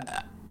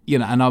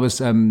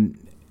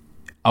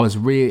was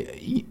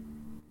really,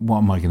 what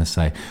am I going to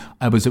say?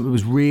 It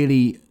was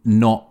really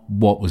not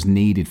what was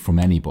needed from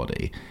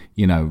anybody,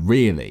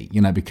 really,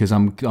 because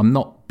I'm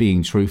not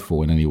being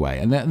truthful in any way.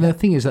 And the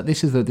thing is that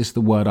this is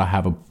the word I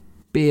have a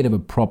bit of a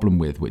problem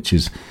with, which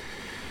is,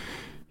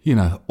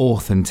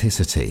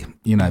 authenticity,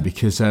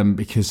 because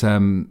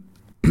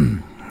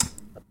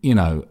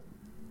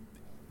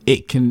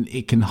it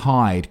can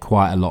hide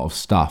quite a lot of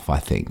stuff, I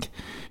think,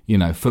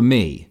 for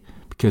me,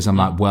 because I'm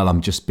like, well,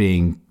 I'm just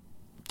being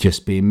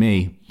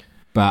me.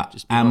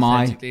 But am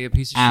I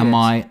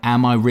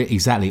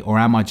exactly, or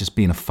am I just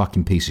being a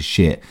fucking piece of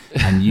shit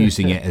and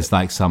using it as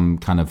like some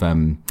kind of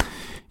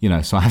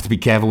so I have to be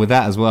careful with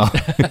that as well.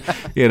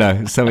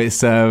 So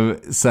it's I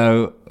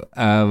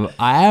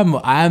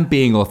am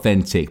being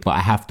authentic, but I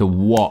have to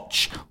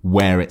watch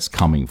where it's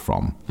coming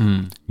from.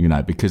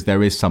 Because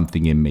there is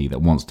something in me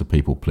that wants to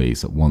people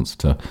please, that wants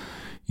to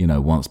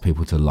wants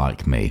people to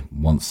like me,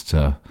 wants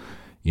to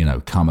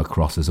come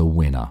across as a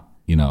winner,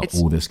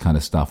 all this kind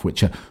of stuff,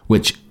 which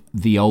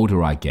the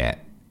older I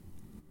get,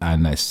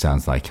 and this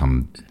sounds like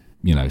I'm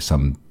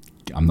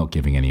not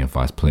giving any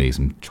advice, please.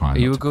 I'm trying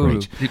not to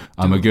preach.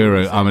 I'm a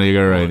guru.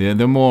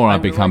 The more I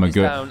become a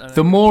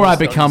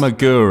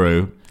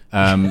guru,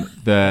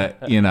 the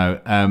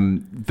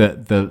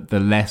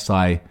less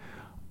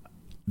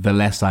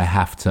I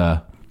have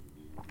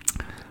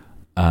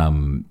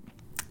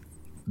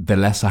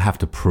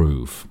to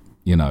prove,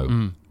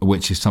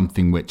 which is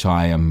something which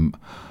I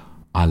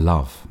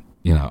love.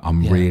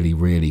 I'm really,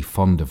 really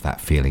fond of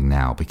that feeling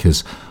now,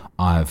 because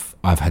I've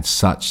had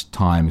such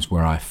times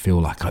where I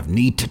feel like I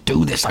need to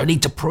do this. I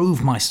need to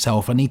prove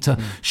myself. I need to.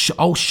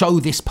 I'll show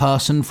this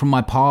person from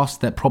my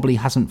past that probably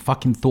hasn't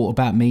fucking thought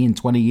about me in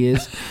 20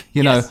 years.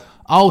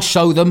 I'll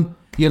show them.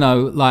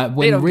 Like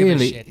when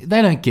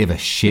they don't give a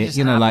shit.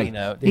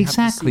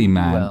 Exactly,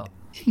 man. Well.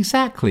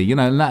 Exactly.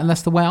 And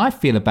that's the way I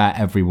feel about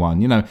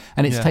everyone.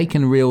 And it's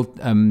taken real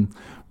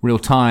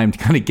time to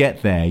kind of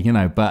get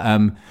there. But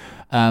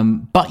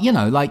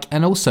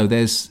and also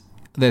there's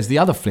the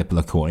other flip of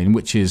the coin,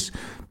 which is,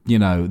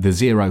 the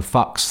zero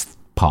fucks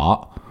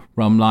part,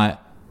 where I'm like,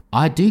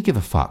 I do give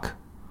a fuck.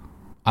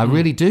 I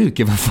really do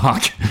give a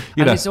fuck,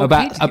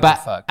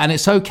 and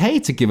it's okay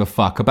to give a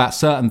fuck about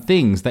certain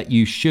things that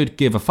you should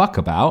give a fuck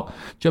about.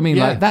 Do you know what I mean?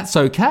 Like, that's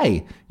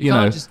okay. You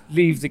can't just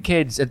leave the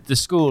kids at the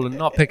school and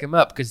not pick them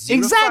up because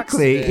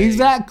exactly.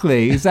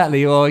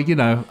 Or I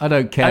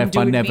don't care if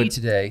I never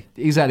today.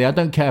 Exactly, I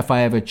don't care if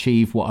I ever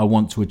achieve what I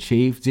want to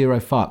achieve. Zero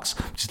fucks.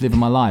 Just living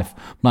my life.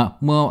 I'm like,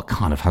 well, I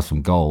kind of have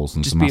some goals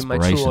and just some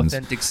aspirations. Just being my true,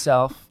 authentic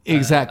self.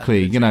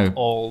 Exactly.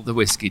 All the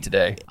whiskey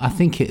today. I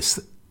think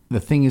it's. The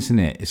thing, isn't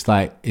it? It's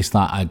like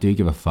I do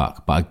give a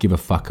fuck, but I give a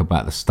fuck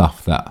about the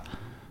stuff that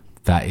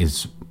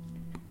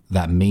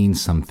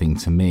means something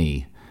to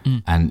me,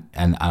 and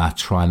I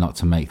try not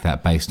to make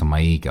that based on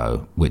my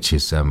ego, which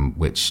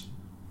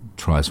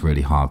tries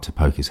really hard to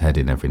poke his head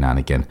in every now and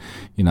again.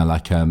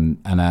 Like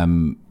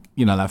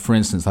for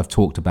instance, I've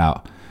talked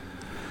about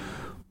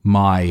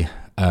my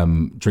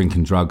drink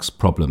and drugs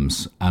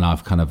problems, and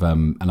I've kind of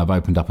I've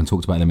opened up and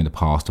talked about them in the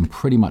past, and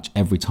pretty much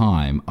every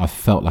time I've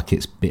felt like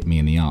it's bit me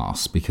in the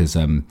arse, because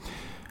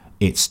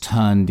it's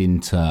turned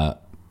into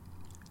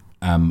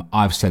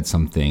I've said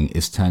something,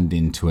 it's turned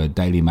into a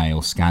Daily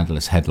Mail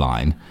scandalous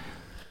headline,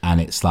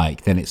 and it's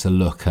like, then it's a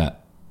look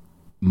at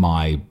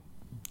my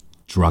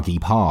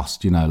druggy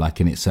past, and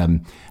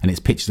it's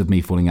pictures of me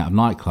falling out of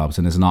nightclubs,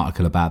 and there's an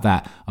article about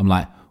that. I'm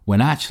like,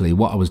 when actually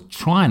what I was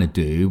trying to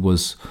do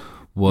was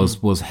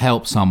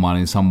help someone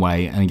in some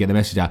way and get the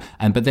message out.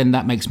 But then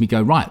that makes me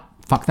go, right,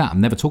 fuck that. I'm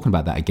never talking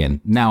about that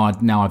again. Now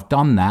I've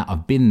done that.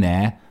 I've been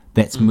there.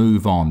 Let's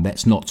move on.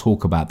 Let's not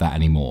talk about that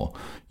anymore.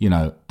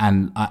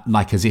 And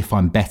like as if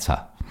I'm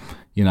better.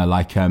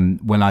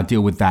 When I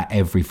deal with that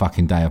every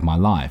fucking day of my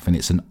life, and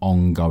it's an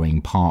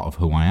ongoing part of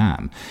who I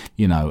am.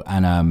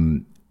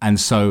 And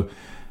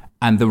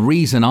the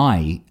reason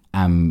I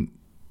am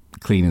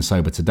clean and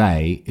sober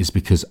today is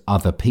because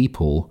other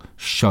people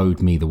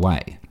showed me the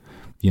way.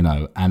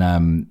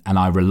 And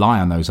I rely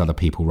on those other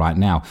people right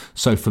now.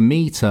 So for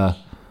me to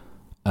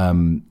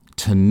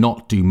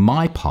not do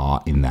my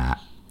part in that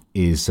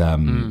is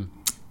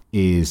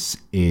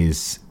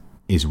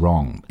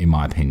wrong, in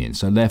my opinion.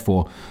 So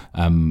therefore,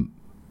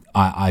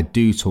 I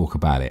do talk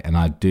about it, and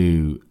I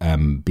do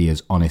be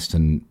as honest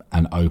and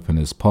open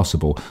as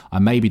possible. I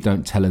maybe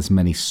don't tell as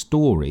many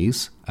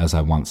stories as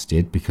I once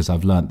did, because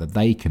I've learned that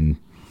they can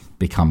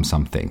become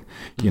something,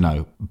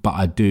 but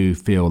I do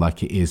feel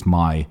like it is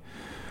my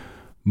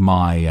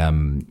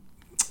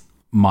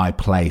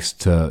place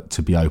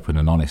to be open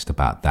and honest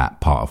about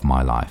that part of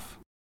my life.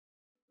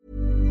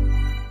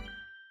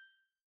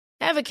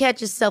 Ever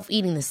catch yourself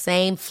eating the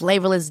same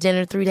flavorless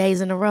dinner 3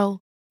 days in a row?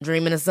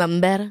 Dreaming of something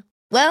better?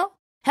 Well,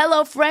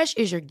 HelloFresh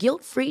is your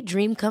guilt-free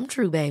dream come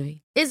true,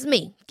 baby. It's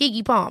me,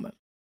 Keke Palmer.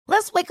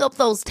 Let's wake up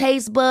those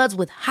taste buds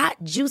with hot,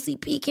 juicy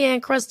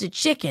pecan-crusted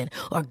chicken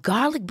or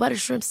garlic butter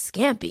shrimp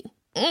scampi.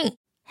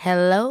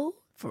 Hello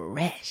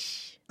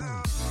Fresh.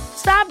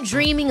 Stop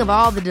dreaming of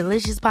all the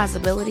delicious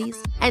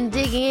possibilities and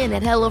dig in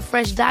at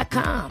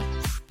HelloFresh.com.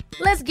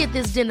 Let's get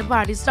this dinner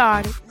party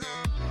started.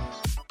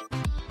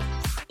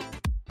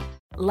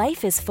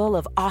 Life is full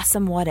of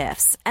awesome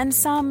what-ifs, and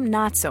some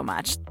not so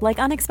much, like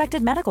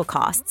unexpected medical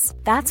costs.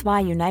 That's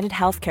why United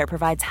Healthcare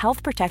provides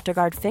Health Protector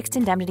Guard fixed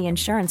indemnity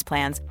insurance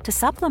plans to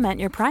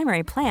supplement your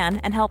primary plan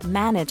and help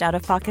manage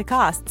out-of-pocket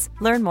costs.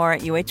 Learn more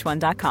at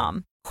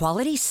uh1.com.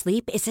 Quality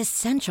sleep is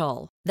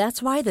essential.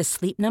 That's why the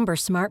Sleep Number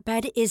Smart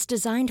Bed is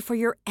designed for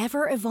your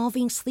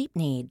ever-evolving sleep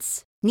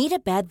needs. Need a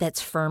bed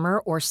that's firmer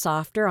or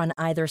softer on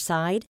either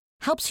side?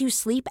 Helps you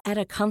sleep at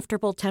a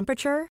comfortable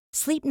temperature?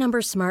 Sleep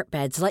Number Smart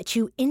Beds let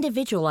you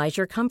individualize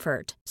your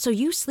comfort, so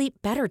you sleep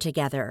better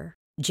together.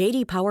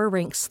 J.D. Power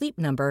ranks Sleep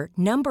Number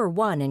number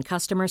 1 in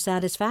customer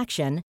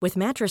satisfaction with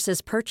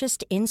mattresses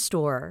purchased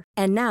in-store.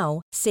 And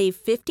now, save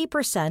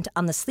 50%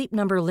 on the Sleep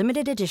Number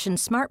Limited Edition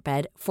Smart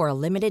Bed for a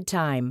limited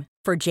time.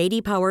 For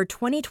J.D. Power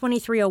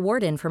 2023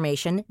 award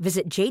information,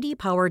 visit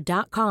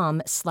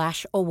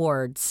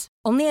jdpower.com/awards.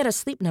 Only at a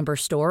Sleep Number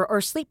store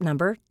or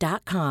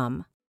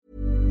sleepnumber.com.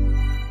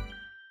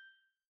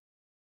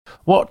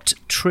 What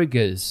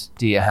triggers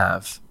do you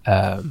have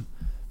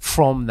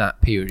from that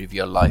period of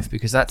your life?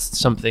 Because that's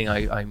something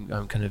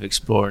I'm kind of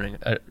exploring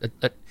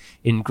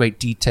in great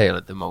detail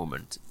at the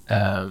moment.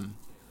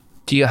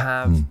 Do you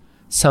have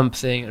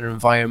something, an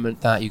environment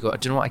that you go,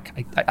 do you know what,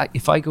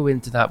 if I go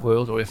into that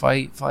world, or if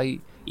I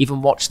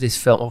even watch this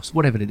film, or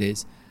whatever it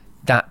is,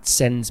 that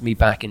sends me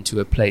back into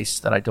a place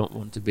that I don't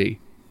want to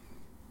be?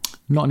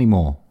 Not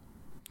anymore.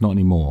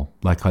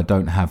 Like, I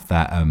don't have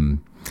that.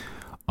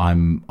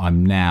 I'm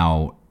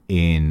now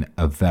in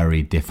a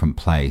very different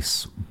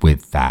place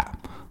with that.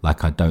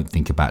 Like, I don't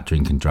think about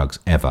drinking drugs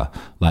ever.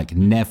 Like,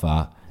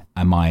 never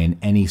am I in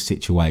any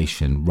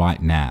situation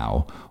right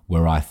now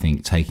where I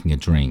think taking a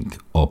drink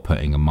or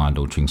putting a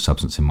mind-altering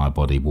substance in my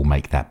body will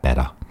make that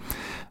better.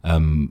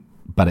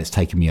 But it's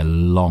taken me a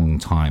long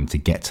time to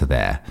get to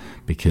there,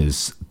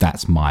 because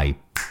that's my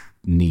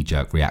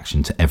knee-jerk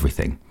reaction to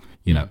everything.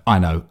 You know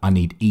I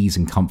need ease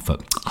and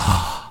comfort.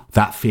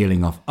 That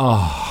feeling of,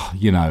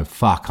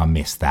 fuck, I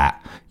miss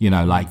that.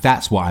 Like,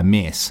 that's what I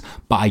miss.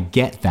 But I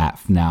get that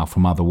now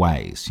from other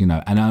ways,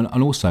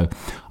 and also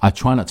I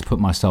try not to put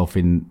myself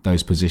in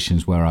those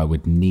positions where I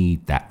would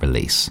need that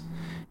release.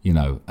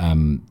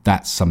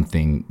 That's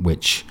something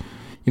which,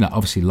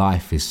 obviously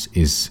life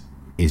is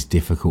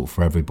difficult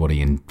for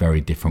everybody in very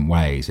different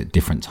ways at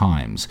different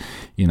times,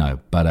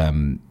 but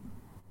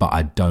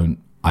I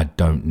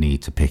don't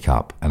need to pick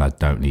up, and I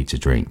don't need to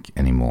drink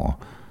anymore.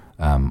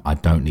 I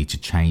don't need to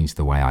change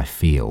the way I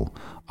feel.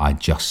 I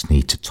just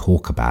need to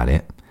talk about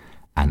it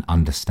and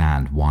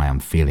understand why I'm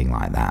feeling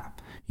like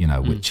that,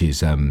 which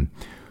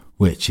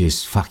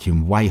is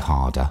fucking way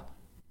harder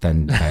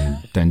than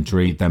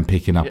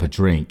picking up a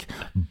drink.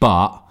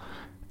 But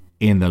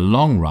in the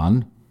long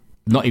run,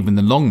 not even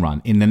the long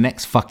run, in the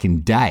next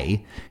fucking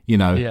day,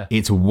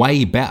 it's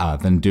way better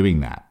than doing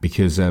that,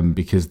 because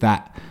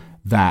that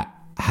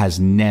has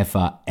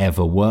never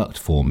ever worked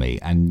for me.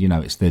 And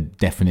it's the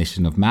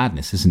definition of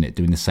madness, isn't it?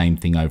 Doing the same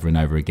thing over and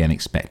over again,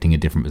 expecting a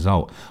different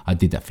result. I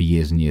did that for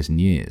years and years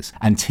and years,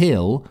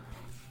 until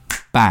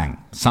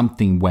bang,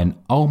 something went,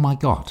 oh my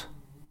god,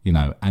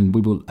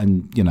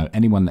 and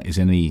anyone that is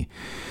in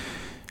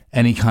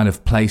any kind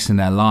of place in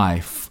their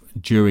life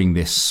during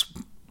this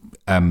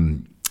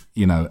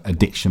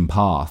addiction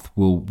path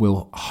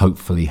will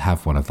hopefully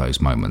have one of those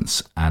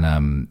moments.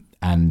 And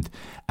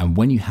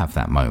when you have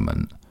that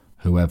moment,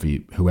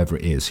 whoever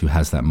it is who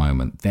has that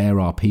moment, there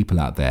are people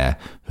out there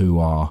who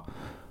are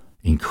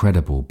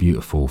incredible,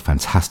 beautiful,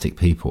 fantastic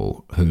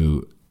people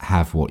who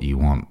have what you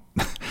want,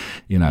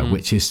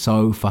 which is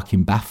so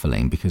fucking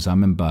baffling. Because I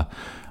remember,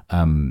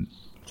 when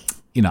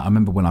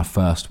I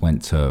first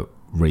went to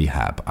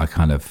rehab, I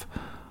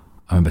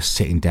remember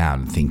sitting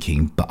down and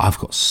thinking, but I've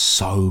got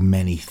so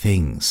many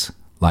things,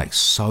 like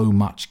so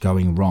much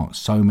going wrong,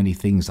 so many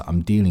things that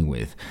I'm dealing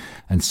with,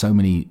 and so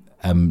many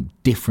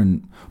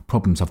different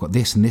problems. I've got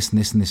this and this and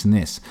this and this and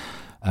this.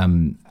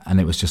 And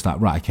it was just like,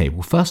 right, okay,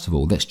 well, first of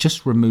all, let's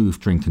just remove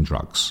drink and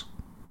drugs.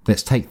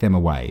 Let's take them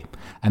away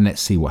and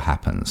let's see what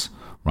happens,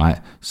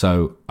 right?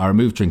 So I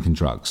removed drink and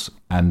drugs,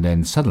 and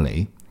then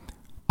suddenly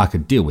I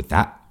could deal with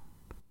that.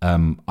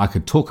 I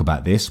could talk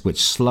about this,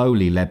 which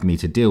slowly led me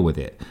to deal with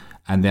it.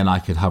 And then I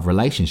could have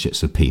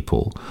relationships with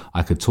people.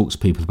 I could talk to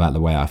people about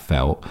the way I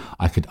felt.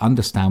 I could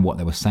understand what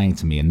they were saying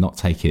to me and not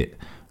take it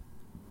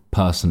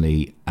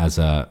personally as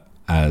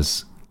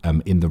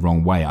in the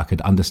wrong way. I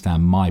could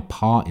understand my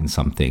part in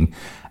something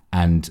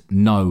and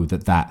know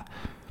that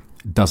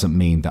doesn't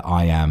mean that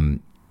I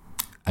am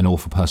an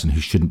awful person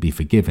who shouldn't be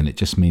forgiven. It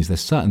just means there's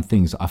certain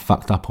things that I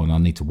fucked up on, I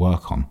need to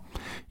work on,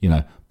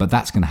 but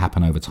that's going to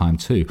happen over time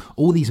too.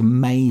 All these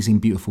amazing,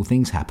 beautiful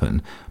things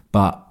happen,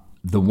 but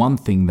the one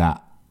thing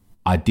that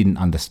I didn't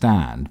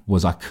understand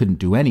was I couldn't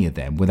do any of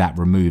them without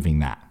removing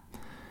that,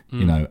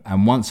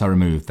 and once I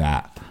removed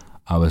that,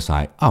 I was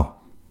like, oh,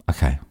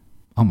 okay,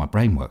 my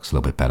brain works a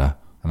little bit better,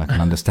 and I can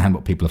understand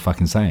what people are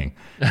fucking saying.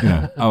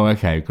 Oh,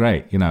 okay,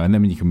 great. And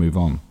then you can move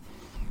on.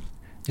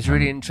 It's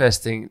really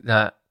interesting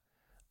that.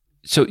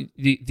 So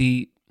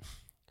the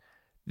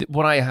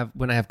when I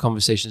have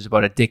conversations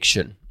about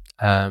addiction,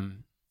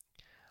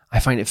 I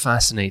find it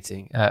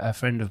fascinating. A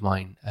friend of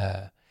mine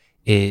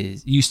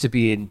used to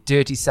be in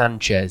Dirty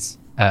Sanchez,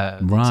 the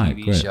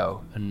TV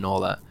show and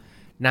all that.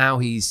 Now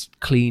he's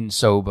clean,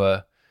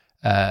 sober,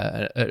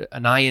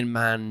 an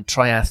Ironman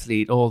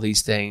triathlete, all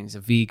these things, a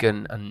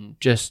vegan, and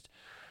just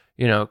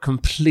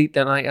complete.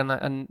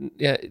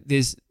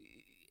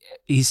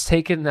 He's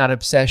taken that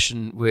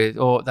obsession with,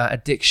 or that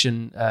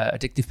addiction,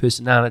 addictive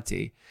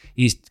personality.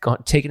 He's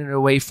taken it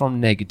away from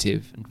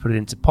negative and put it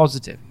into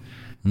positive.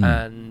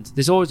 And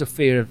there's always a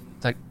fear of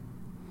like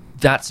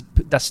that's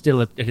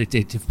still an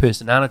addictive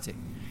personality.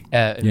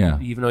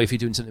 Even though if you're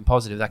doing something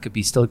positive, that could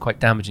be still quite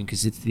damaging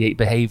because it's the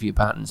behavior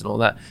patterns and all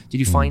that. Did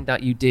you find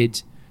that you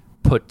did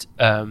put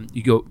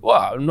you go,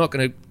 well, I'm not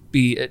going to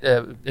be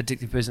an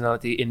addictive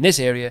personality in this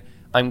area.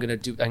 I'm going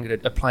to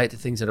apply it to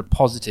things that are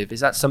positive. Is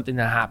that something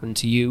that happened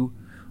to you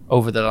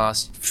over the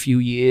last few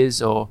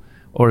years, or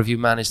have you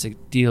managed to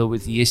deal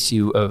with the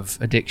issue of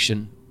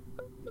addiction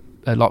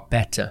a lot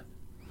better?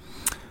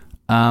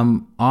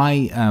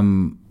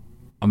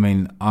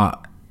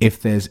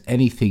 If there's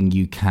anything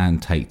you can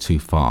take too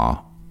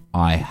far,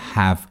 I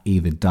have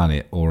either done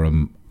it or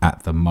am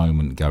at the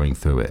moment going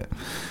through it.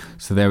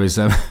 So there is,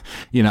 I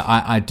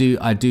do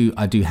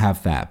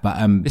have that,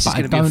 but this is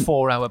going to be a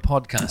 4-hour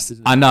podcast,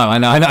 isn't it? I know,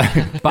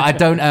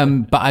 but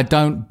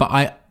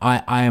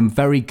I am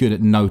very good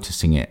at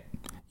noticing it,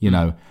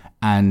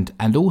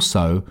 and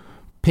also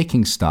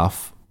picking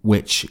stuff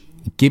which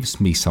gives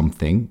me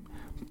something,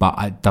 but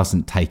it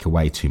doesn't take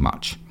away too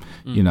much,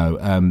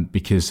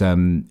 because I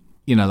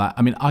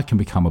can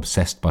become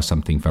obsessed by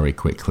something very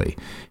quickly.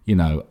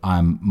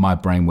 My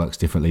brain works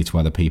differently to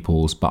other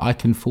people's, but I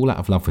can fall out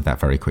of love with that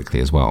very quickly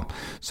as well.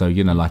 So,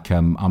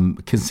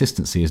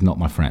 consistency is not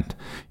my friend,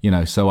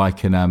 so I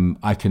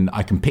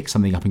can pick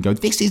something up and go,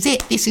 this is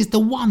it. This is the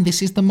one.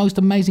 This is the most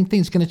amazing thing.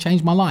 It's going to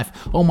change my life.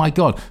 Oh my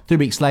God. 3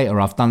 weeks later,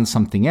 I've done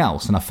something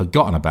else and I've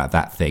forgotten about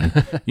that thing,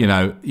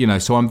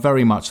 so I'm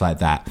very much like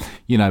that,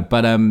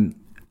 but,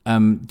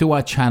 do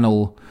I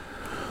channel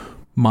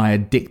my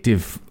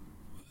addictive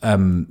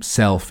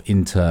self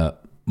into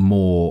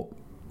more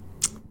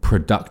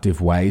productive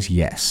ways?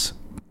 Yes,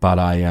 but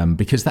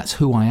because that's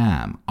who I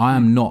am. I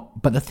am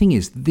not. But the thing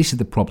is, this is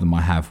the problem I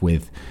have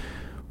with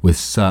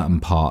certain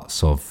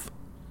parts of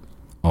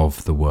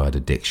the word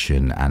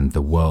addiction and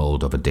the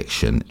world of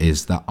addiction,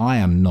 is that I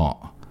am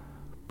not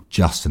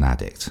just an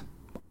addict.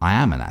 I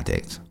am an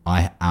addict.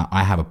 I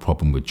have a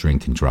problem with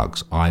drink and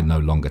drugs. I no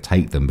longer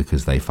take them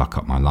because they fuck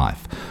up my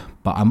life.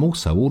 But I'm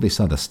also all this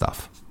other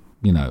stuff.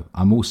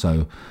 I'm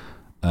also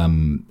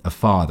a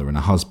father and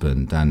a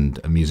husband and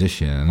a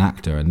musician and an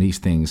actor and these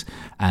things,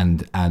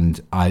 and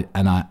I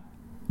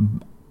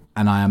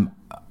am.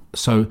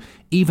 So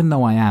even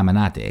though I am an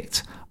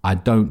addict, I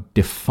don't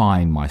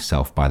define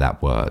myself by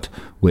that word,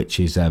 which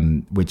is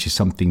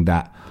something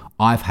that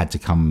I've had to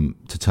come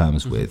to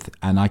terms with,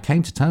 and I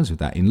came to terms with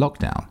that in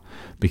lockdown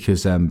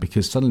because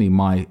suddenly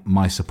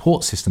my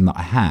support system that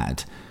I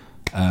had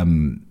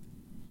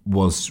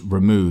was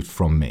removed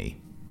from me.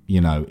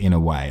 In a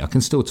way, I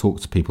can still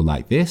talk to people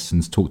like this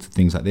and talk to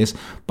things like this,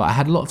 but I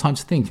had a lot of time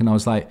to think, and I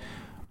was like,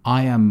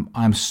 I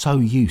am so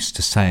used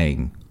to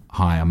saying,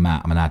 hi, I'm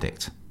Matt, I'm an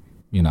addict.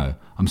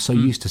 I'm so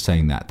used to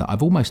saying that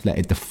I've almost let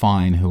it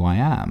define who I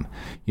am,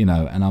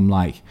 and I'm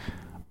like,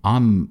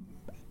 I'm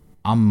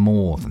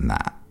more than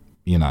that,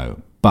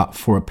 but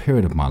for a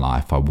period of my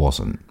life, I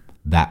wasn't.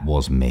 That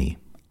was me,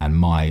 and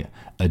my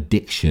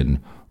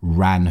addiction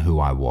ran who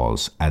I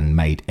was and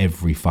made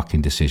every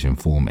fucking decision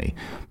for me.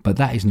 But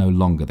that is no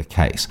longer the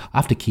case. I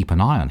have to keep an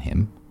eye on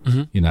him,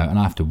 and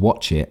I have to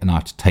watch it and I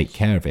have to take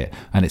care of it.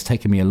 And it's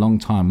taken me a long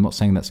time. I'm not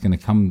saying that's going to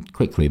come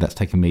quickly. That's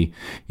taken me,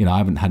 I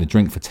haven't had a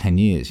drink for 10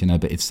 years,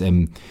 but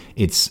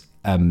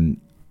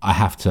I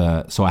have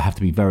to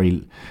be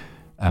very,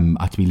 I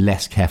have to be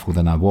less careful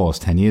than I was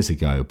 10 years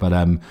ago. But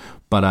I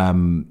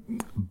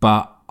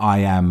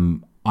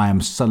am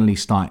suddenly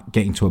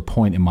getting to a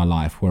point in my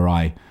life where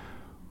I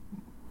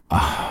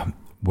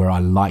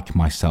like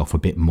myself a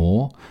bit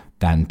more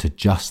than to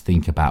just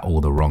think about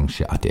all the wrong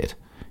shit I did.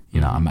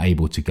 I'm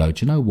able to go,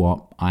 do you know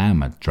what? I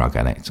am a drug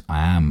addict.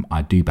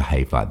 I do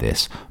behave like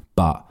this,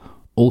 but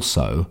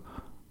also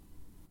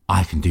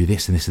I can do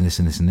this and this and this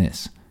and this and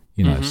this.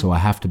 So I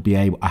have to be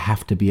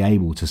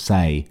able to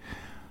say,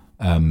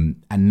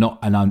 and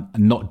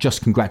not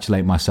just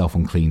congratulate myself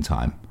on clean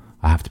time.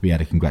 I have to be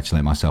able to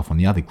congratulate myself on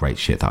the other great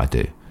shit that I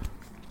do.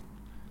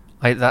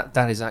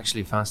 That is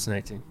actually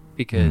fascinating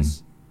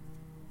because.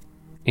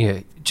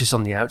 Just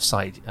on the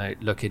outside,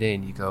 look it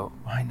in, you go,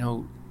 I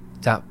know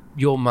that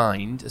your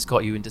mind has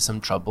got you into some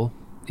trouble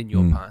in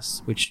your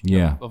past, which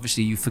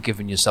obviously you've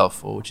forgiven yourself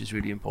for, which is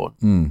really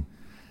important.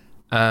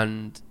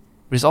 And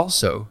it's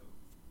also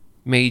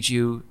made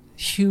you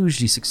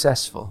hugely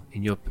successful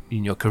in your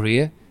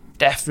career,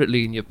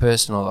 definitely in your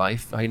personal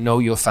life. I know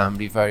your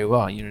family very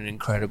well. You're an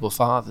incredible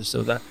father,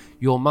 so that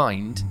your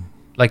mind,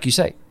 like you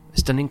say,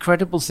 has done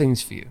incredible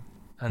things for you.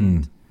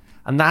 And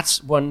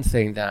that's one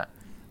thing that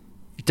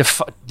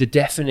the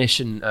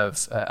definition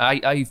of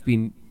I've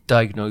been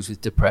diagnosed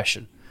with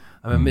depression.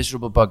 I'm a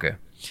miserable bugger,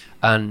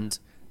 and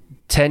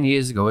 10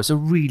 years ago I was a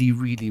really,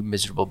 really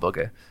miserable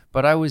bugger,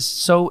 but I was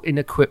so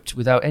inequipped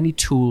without any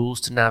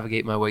tools to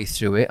navigate my way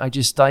through it. I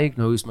just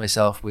diagnosed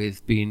myself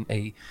with being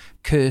a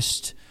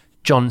cursed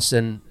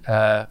Johnson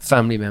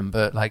family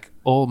member, like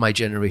all my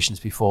generations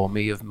before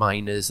me of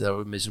miners that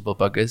were miserable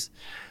buggers,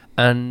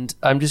 and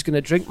I'm just going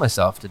to drink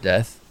myself to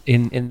death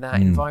in that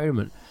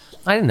environment.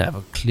 I didn't have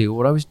a clue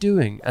what I was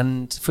doing,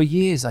 and for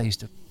years I used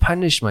to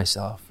punish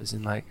myself, as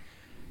in like,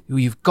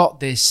 you've got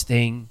this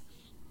thing,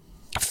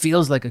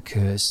 feels like a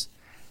curse,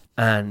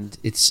 and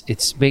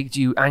it's made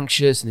you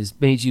anxious and it's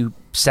made you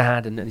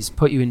sad and it's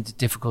put you into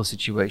difficult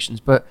situations.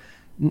 But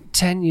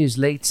 10 years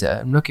later,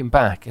 I'm looking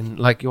back, and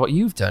like what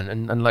you've done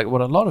and like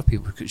what a lot of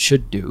people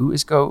should do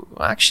is go,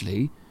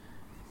 actually,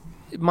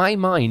 my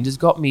mind has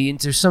got me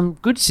into some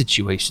good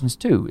situations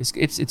too.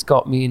 It's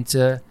got me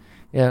into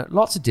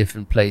lots of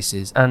different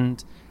places,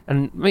 and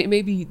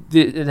maybe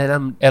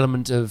the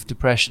element of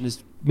depression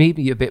is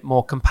maybe a bit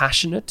more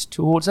compassionate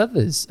towards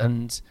others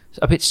and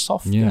a bit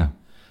softer,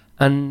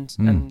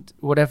 and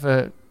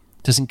whatever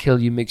doesn't kill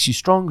you makes you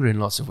stronger in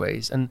lots of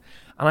ways. And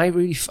I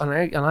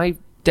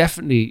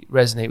definitely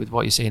resonate with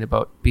what you're saying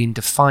about being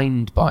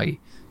defined by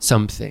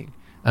something,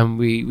 and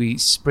we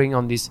spring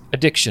on this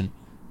addiction,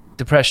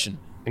 depression,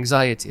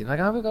 anxiety, and like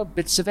I've got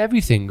bits of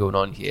everything going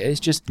on here. It's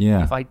just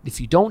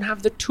if you don't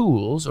have the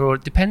tools, or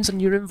it depends on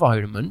your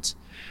environment,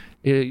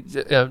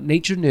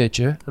 nature,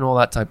 nurture, and all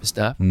that type of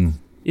stuff,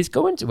 it's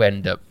going to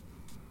end up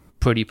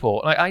pretty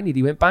poor. Like I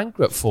nearly went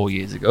bankrupt 4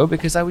 years ago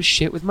because I was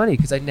shit with money,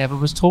 because I never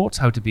was taught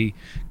how to be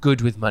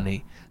good with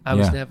money. I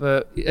was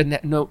never I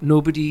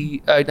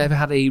never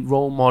had a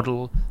role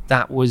model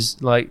that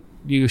was like,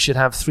 you should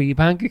have 3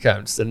 bank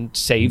accounts and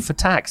save for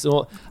tax.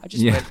 Or I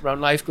just went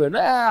around life going,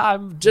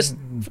 I'm just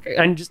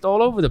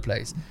all over the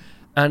place.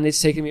 And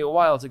it's taken me a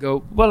while to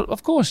go, well,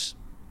 of course,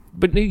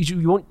 but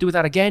you won't do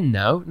that again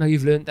now. Now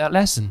you've learned that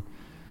lesson.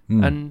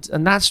 And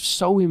that's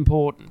so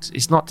important.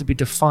 It's not to be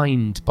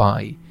defined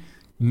by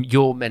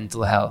your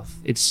mental health.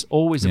 It's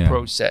always a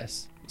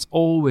process. It's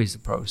always a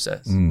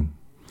process.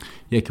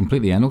 Yeah,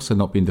 completely. And also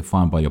not being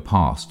defined by your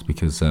past,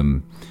 because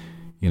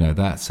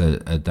that's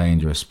a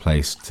dangerous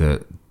place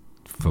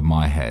for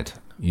my head,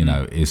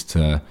 is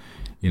to,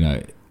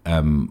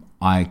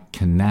 I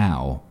can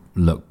now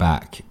look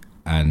back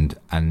and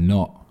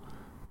not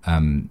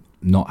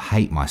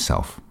hate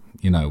myself,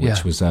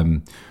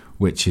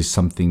 which is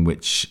something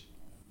which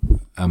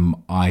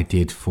I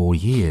did for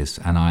years,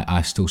 and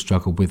I still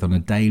struggle with on a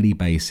daily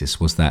basis,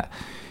 was that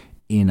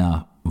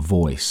inner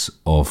voice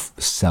of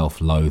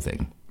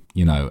self-loathing,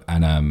 and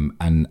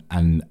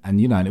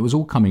it was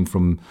all coming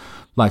from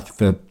like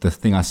the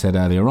thing I said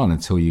earlier on,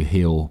 until you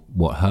heal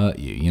what hurt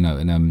you,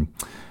 and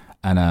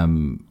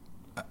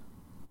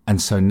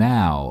so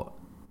now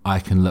I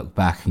can look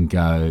back and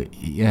go,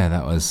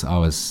 I was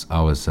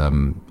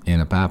in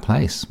a bad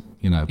place,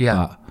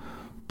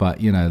 but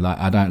like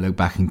I don't look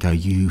back and go,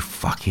 you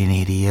fucking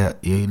idiot,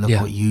 you look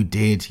what you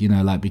did,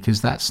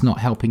 because that's not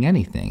helping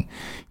anything,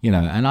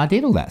 and I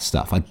did all that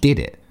stuff. I did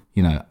it.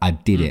 I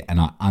did it, and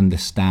I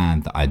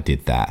understand that I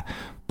did that,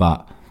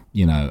 but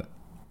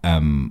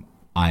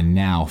I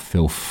now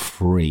feel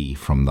free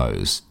from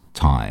those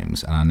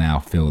times, and I now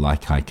feel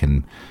like I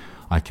can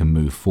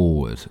move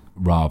forward,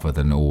 rather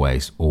than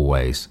always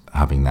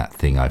having that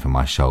thing over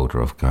my shoulder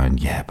of going,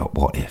 but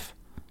what if,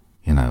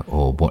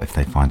 or what if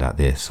they find out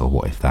this, or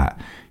what if that,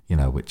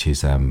 which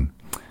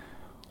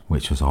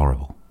was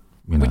horrible.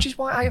 Which is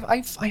why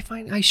I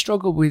find I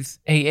struggle with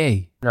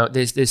AA.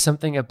 There's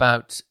something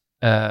about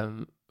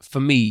for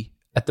me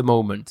at the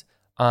moment,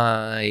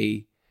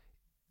 I'm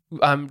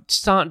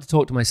starting to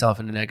talk to myself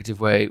in a negative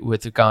way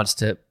with regards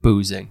to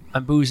boozing.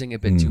 I'm boozing a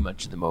bit too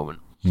much at the moment.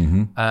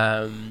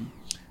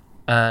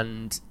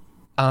 And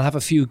I'll have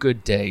a few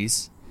good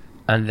days,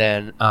 and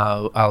then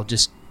I'll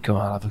just go,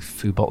 I'll have a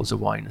few bottles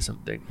of wine or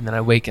something, and then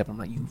I wake up, I'm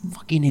like, you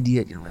fucking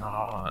idiot.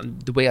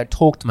 And the way I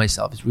talk to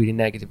myself is really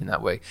negative in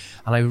that way.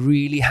 And I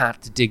really had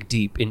to dig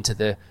deep into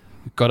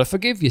you've got to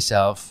forgive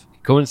yourself,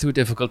 going through a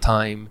difficult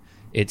time.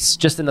 It's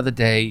just another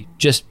day.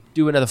 Just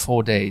do another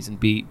 4 days and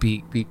be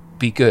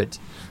good.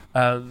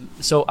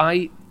 So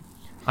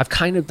I've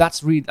kind of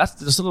that's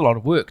a lot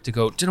of work to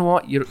go, do you know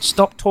what? You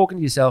stop talking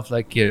to yourself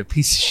like you're a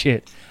piece of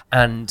shit,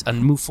 and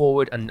move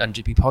forward and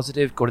just be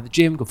positive. Go to the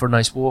gym, go for a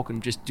nice walk,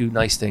 and just do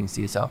nice things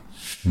to yourself,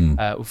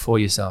 for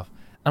yourself.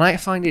 And I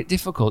find it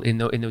difficult in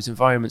those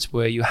environments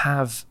where you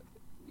have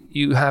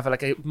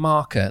like a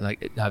marker,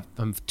 like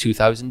I'm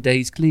 2,000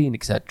 days clean,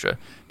 etc.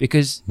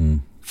 Because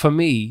for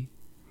me,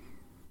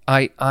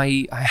 I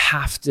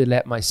have to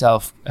let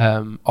myself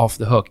off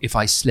the hook if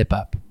I slip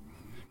up,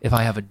 if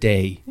I have a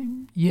day.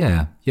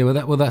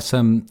 Well, that's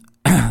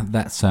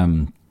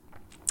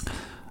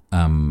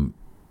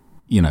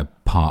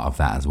part of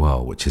that as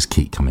well, which is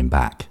keep coming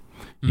back.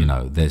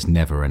 There's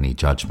never any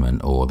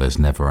judgment, or there's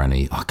never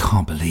any, I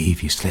can't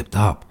believe you slipped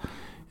up.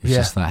 It's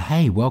just like,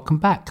 hey, welcome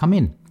back, come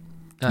in.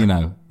 You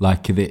know,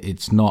 like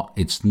it's not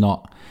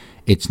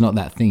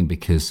that thing,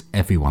 because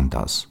everyone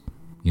does.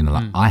 You know,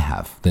 like I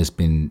have. There's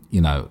been, you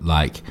know,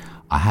 like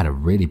I had a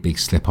really big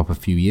slip up a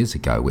few years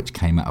ago, which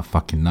came out of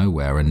fucking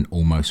nowhere and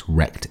almost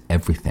wrecked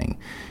everything.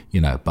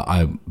 You know,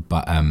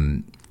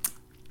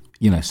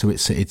 you know, so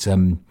it's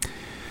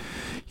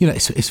you know,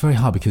 it's very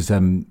hard because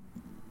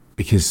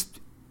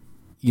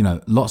you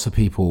know, lots of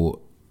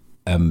people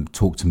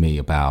talk to me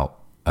about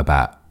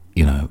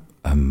you know,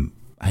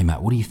 hey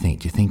Matt, what do you think?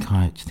 Do you think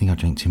I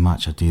drink too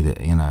much? I do that,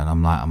 you know, and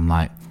I'm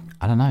like,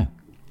 I don't know.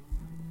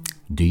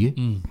 Do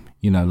you?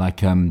 You know,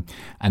 like, and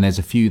there's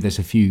a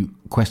few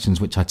questions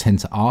which I tend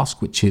to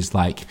ask, which is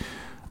like,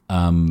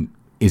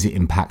 is it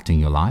impacting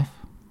your life?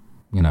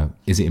 You know,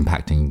 is it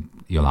impacting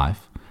your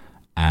life?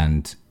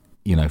 And,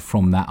 you know,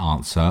 from that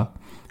answer,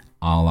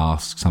 I'll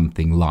ask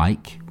something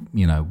like,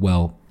 you know,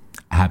 well,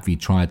 have you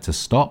tried to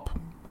stop?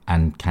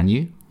 And can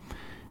you?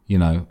 You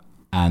know,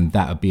 and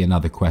that would be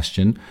another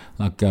question.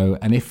 I'll go,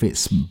 and if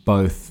it's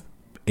both,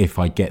 if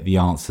I get the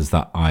answers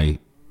that I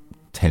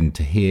tend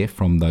to hear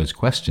from those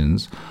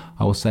questions,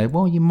 I will say,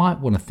 well, you might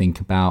want to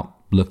think about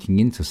looking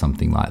into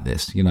something like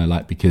this, you know,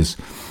 like, because,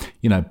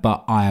 you know,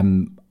 but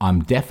I'm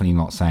definitely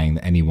not saying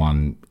that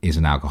anyone is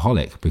an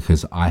alcoholic,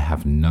 because I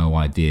have no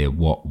idea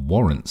what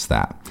warrants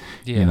that.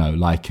 You know,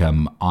 like,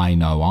 I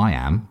know I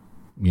am,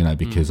 you know,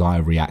 because I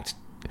react,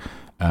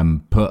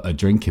 put a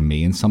drink in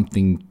me and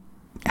something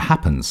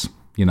happens,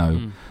 you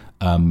know,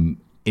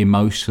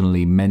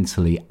 emotionally,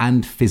 mentally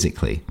and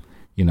physically.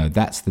 You know,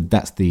 that's the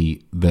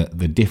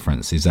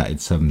difference, is that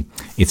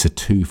it's a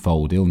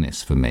twofold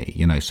illness for me.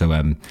 You know, so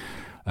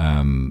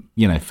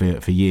you know,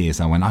 for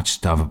years I went, I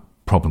just have a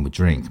problem with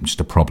drink. I'm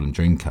just a problem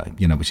drinker.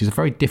 You know, which is a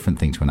very different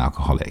thing to an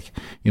alcoholic.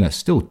 You know, it's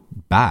still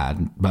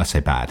bad. But I say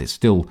bad. It's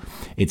still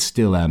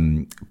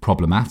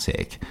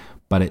problematic,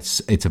 but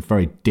it's a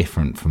very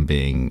different from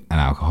being an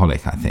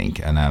alcoholic, I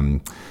think.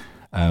 And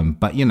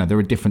but you know, there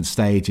are different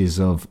stages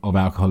of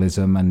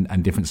alcoholism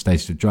and different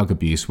stages of drug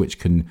abuse, which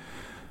can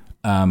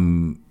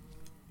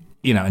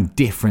you know, and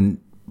different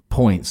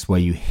points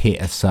where you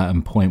hit a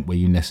certain point where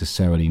you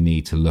necessarily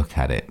need to look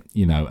at it,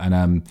 you know,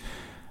 and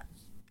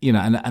you know,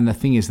 and the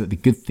thing is that the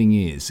good thing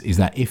is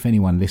that if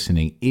anyone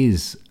listening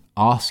is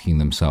asking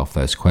themselves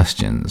those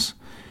questions,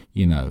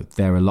 you know,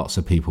 there are lots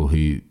of people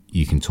who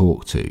you can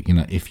talk to. You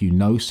know, if you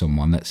know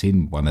someone that's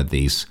in one of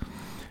these,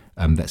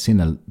 that's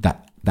in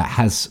that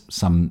has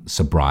some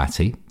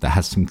sobriety, that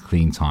has some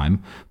clean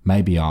time,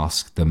 maybe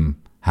ask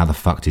them, how the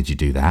fuck did you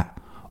do that?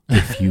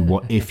 If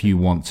you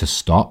want to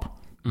stop,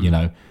 you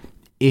know,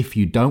 if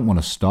you don't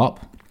want to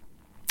stop,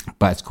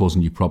 but it's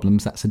causing you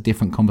problems, that's a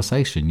different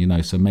conversation, you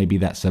know. So maybe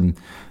that's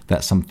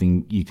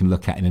something you can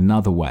look at in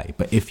another way.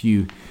 But if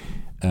you,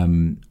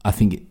 I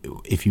think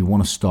if you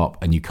want to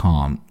stop and you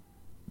can't,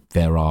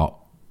 there are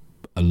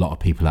a lot of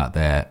people out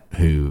there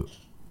who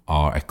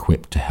are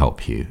equipped to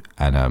help you.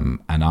 And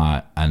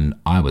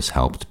I was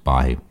helped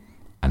by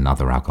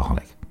another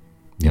alcoholic,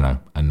 you know,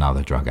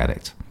 another drug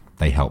addict.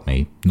 They helped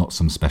me, not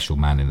some special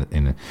man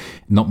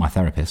not my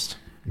therapist,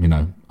 you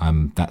know.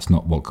 That's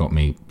not what got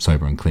me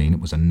sober and clean. It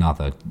was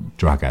another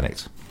drug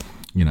addict,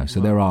 you know. So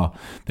there are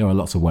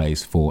lots of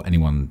ways for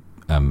anyone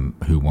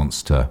who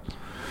wants to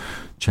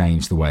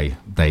change the way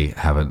they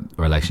have a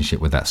relationship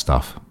with that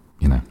stuff,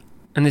 you know.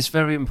 And it's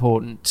very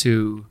important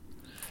to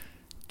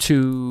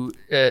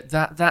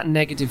that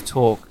negative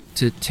talk,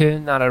 to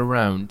turn that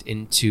around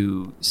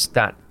into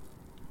that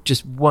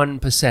just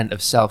 1%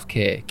 of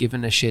self-care,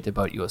 giving a shit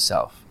about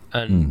yourself.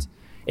 And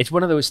it's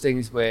one of those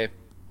things where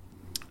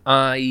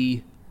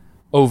I,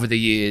 over the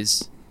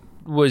years,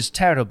 was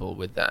terrible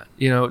with that.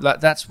 You know,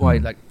 that's why,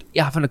 like,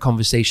 having a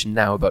conversation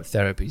now about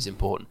therapy is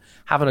important.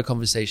 Having a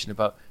conversation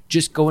about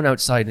just going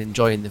outside and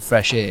enjoying the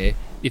fresh air,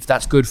 if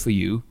that's good for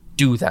you,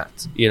 do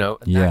that. You know,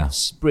 and that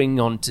spring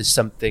onto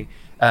something.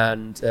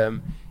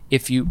 And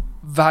if you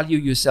value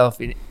yourself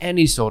in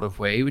any sort of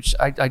way, which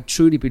I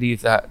truly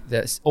believe that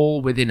that's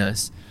all within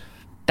us,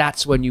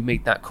 that's when you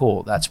make that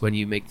call. That's when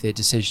you make the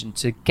decision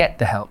to get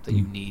the help that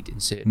you need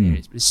in certain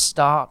areas. But it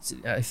starts,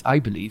 I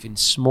believe, in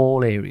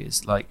small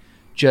areas, like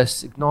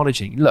just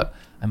acknowledging, look,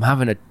 I'm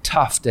having a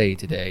tough day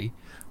today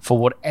for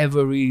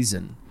whatever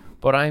reason,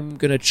 but I'm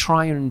going to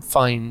try and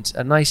find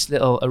a nice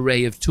little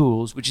array of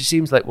tools, which it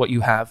seems like what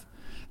you have,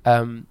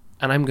 and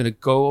I'm going to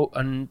go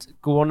on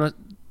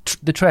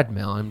the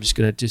treadmill. I'm just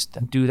going to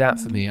just do that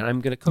for me, and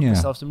I'm going to cook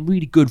myself some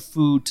really good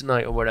food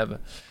tonight or whatever.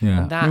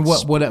 Yeah, I mean,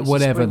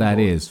 whatever that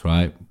is,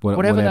 right?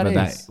 Whatever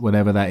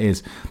that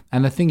is.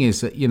 And the thing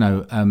is that, you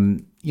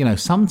know,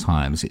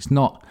 sometimes it's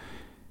not,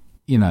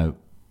 you know,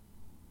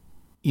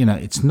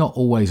 it's not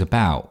always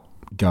about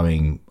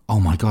going, oh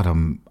my God,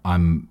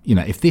 I'm, you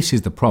know, if this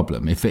is the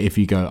problem, if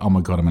you go, oh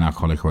my God, I'm an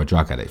alcoholic or a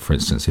drug addict, for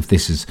instance, if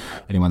this is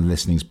anyone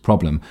listening's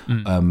problem,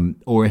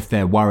 or if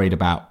they're worried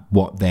about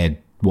what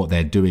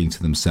they're doing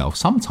to themselves,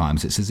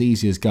 sometimes it's as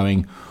easy as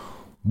going,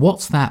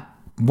 what's that?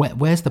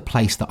 Where's the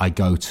place that I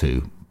go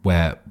to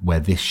where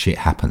this shit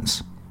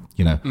happens?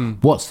 You know,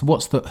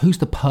 who's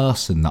the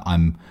person that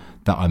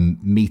I'm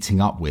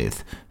meeting up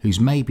with who's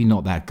maybe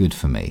not that good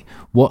for me?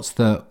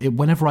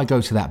 Whenever I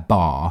go to that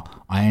bar,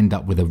 I end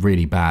up with a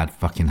really bad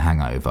fucking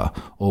hangover,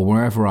 or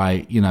wherever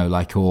I, you know,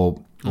 like,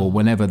 or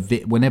whenever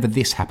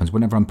this happens,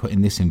 whenever I'm put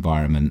in this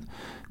environment,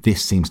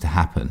 this seems to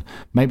happen.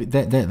 Maybe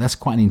that's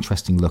quite an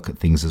interesting look at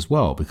things as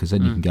well, because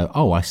then you can go,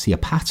 oh, I see a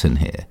pattern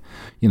here.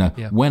 You know,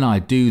 when I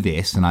do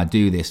this and I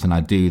do this and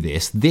I do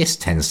this, this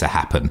tends to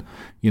happen.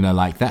 You know,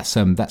 like that's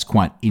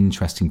quite an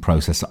interesting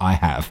process that I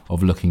have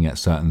of looking at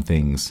certain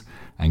things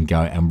and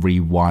going and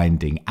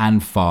rewinding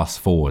and fast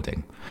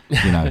forwarding.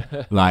 You know,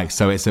 like,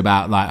 so it's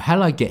about like, how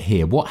did I get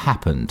here? What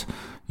happened?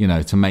 You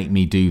know, to make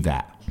me do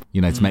that.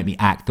 You know, to make me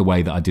act the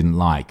way that I didn't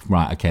like.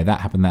 Right, okay,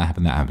 that happened.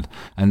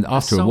 And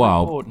after a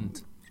while,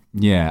 important.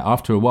 Yeah,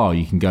 after a while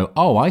you can go,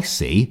 oh, I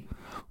see.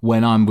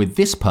 When I'm with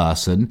this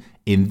person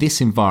in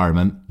this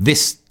environment,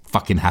 this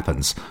fucking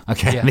happens.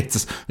 Okay, I need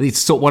to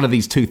sort one of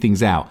these two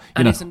things out.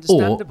 And it's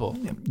understandable.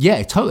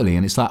 Yeah, totally.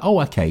 And it's like,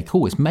 oh, okay,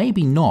 cool. It's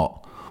maybe not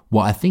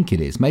what I think it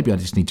is. Maybe I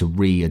just need to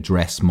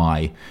readdress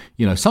my,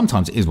 you know,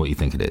 sometimes it is what you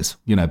think it is,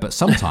 you know, but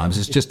sometimes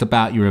it's just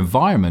about your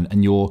environment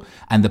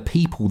and the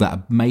people that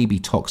are maybe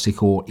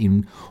toxic or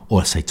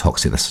I say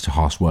toxic, that's such a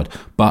harsh word,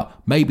 but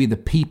maybe the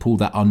people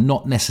that are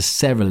not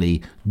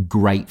necessarily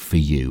great for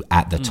you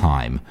at the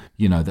time,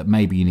 you know, that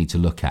maybe you need to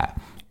look at,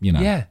 you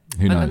know,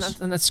 who knows?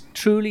 And that's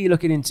truly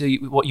looking into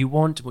what you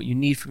want, what you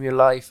need from your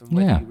life, and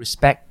whether you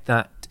respect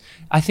that.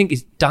 I think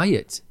it's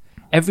diet.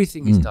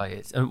 Everything is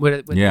diet. And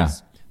whether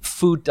it's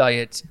food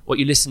diet, what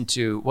you listen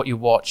to, what you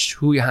watch,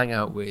 who you hang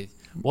out with,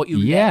 what you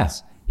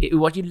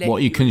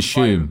what you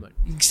consume.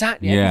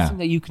 Exactly. Everything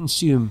that you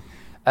consume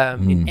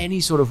in any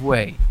sort of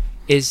way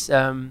is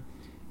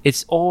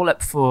it's all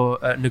up for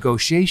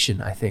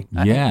negotiation, I think.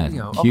 I think, you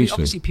know,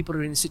 obviously people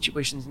are in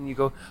situations and you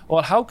go,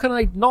 well, how can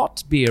I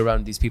not be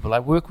around these people? I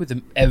work with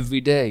them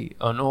every day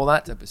and all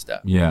that type of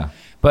stuff. Yeah.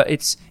 But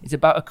it's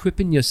about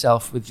equipping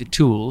yourself with the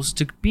tools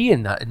to be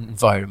in that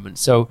environment.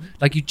 So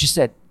like you just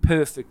said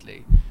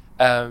perfectly,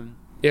 I'm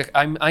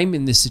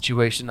in this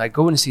situation. I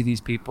go and see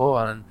these people,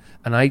 and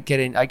I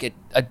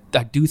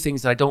do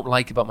things that I don't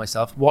like about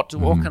myself. What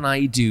can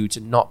I do to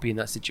not be in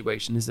that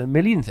situation? There's a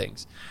million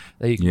things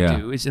that you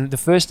can do. And the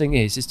first thing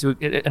is to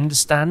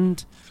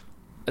understand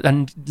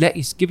and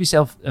give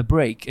yourself a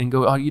break and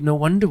go, oh, no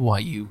wonder why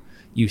you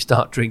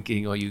start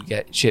drinking or you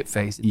get shit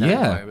faced in that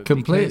environment.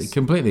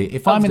 Completely.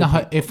 If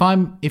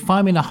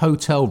I'm in a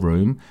hotel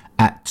room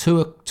at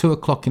 2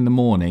 o'clock in the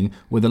morning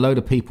with a load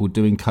of people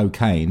doing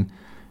cocaine,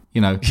 you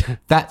know,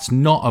 that's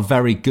not a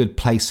very good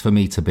place for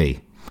me to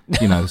be.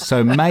 You know,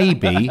 so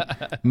maybe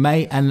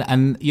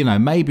you know,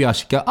 maybe I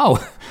should go,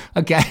 oh,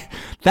 okay,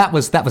 that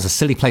was a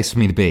silly place for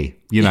me to be,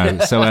 you know.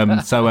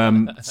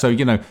 So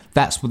you know,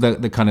 that's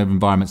the kind of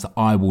environments that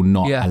I will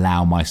not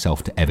allow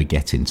myself to ever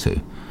get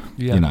into.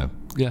 You know.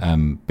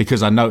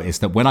 Because I notice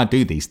that when I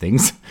do these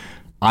things,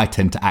 I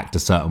tend to act a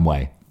certain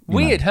way.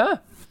 Weird, huh?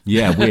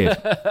 Yeah, weird.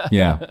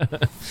 Yeah.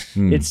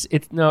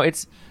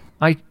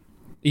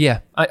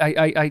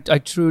 I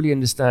truly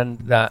understand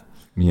that.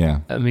 Yeah.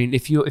 I mean,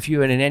 if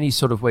you're in any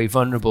sort of way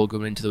vulnerable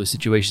going into those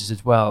situations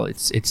as well,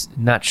 it's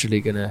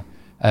naturally gonna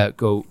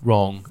go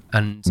wrong.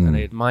 And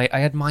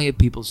I admire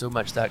people so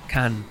much that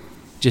can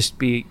just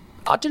be,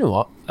 oh, do you know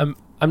what?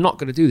 I'm not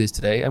gonna do this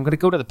today. I'm gonna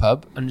go to the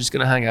pub. I'm just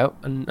gonna hang out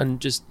and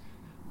just.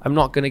 I'm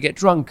not going to get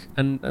drunk,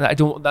 and I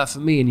don't want that for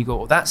me. And you go,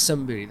 well, that's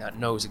somebody that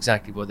knows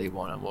exactly what they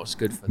want and what's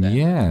good for them.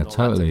 Yeah,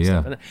 totally,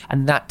 yeah.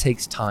 And that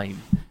takes time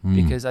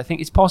because I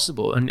think it's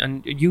possible,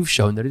 and you've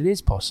shown that it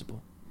is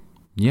possible.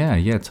 Yeah,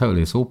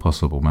 totally. It's all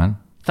possible, man.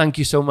 Thank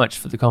you so much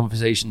for the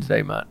conversation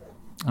today, Matt.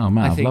 Oh,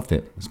 man, I've loved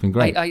it. It's been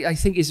great. I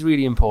think it's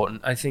really important.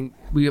 I think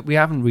we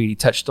haven't really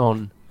touched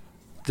on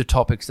the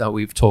topics that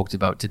we've talked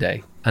about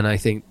today. And I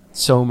think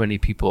so many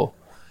people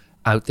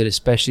out there,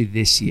 especially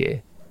this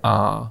year,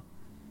 are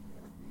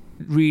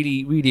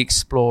really, really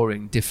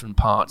exploring different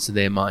parts of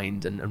their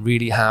mind and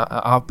really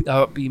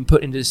are being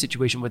put into a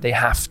situation where they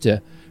have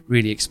to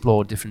really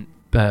explore different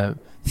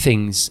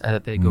things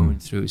that they're going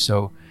through.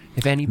 So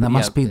if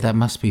anybody that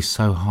must be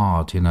so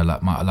hard, you know,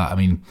 I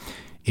mean,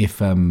 if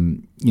you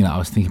know, I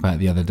was thinking about it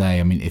the other day.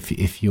 I mean,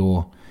 if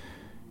you're,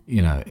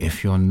 you know,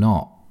 if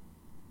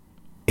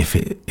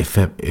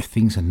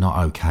things are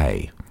not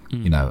okay,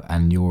 you know,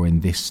 and you're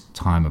in this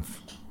time of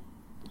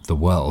the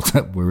world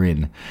that we're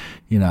in,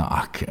 you know,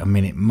 I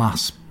mean, it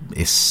must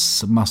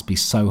be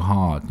so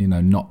hard, you know,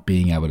 not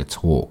being able to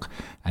talk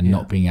and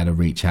not being able to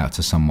reach out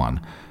to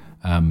someone.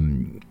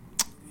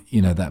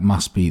 You know, that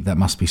must be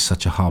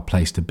such a hard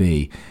place to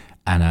be,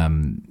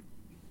 and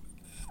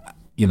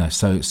you know,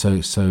 so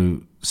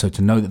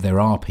to know that there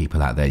are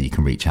people out there you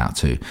can reach out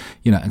to,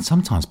 you know, and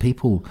sometimes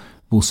people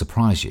will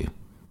surprise you.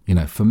 You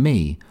know, for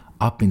me,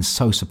 I've been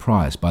so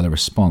surprised by the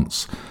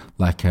response.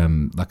 Like I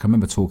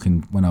remember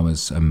talking when I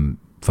was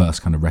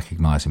first kind of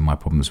recognizing my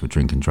problems with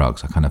drinking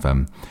drugs.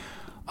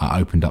 I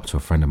opened up to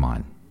a friend of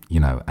mine, you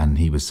know, and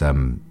he was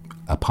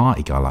a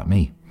party guy like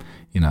me,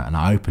 you know, and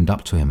I opened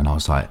up to him and I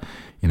was like,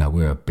 you know,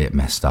 we're a bit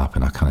messed up.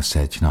 And I kind of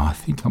said, you know, I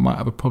think I might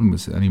have a problem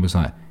with it. And he was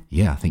like,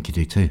 yeah, I think you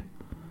do too.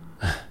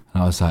 And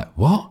I was like,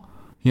 what?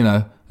 You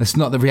know, that's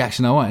not the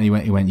reaction I want. And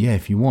he went, yeah,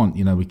 if you want,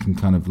 you know, we can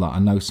kind of like, I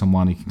know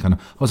someone who can kind of,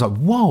 I was like,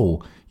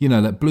 whoa, you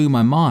know, that blew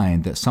my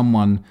mind that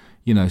someone,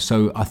 you know,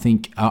 so I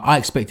think I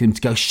expected him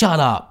to go, shut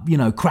up, you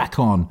know, crack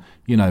on,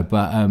 you know,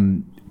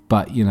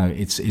 but you know,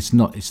 it's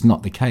not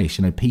the case.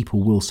 You know,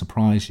 people will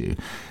surprise you.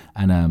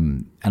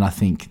 And I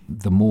think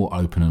the more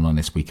open and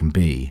honest we can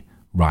be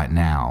right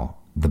now,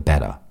 the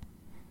better.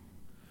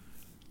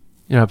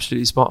 You're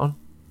absolutely spot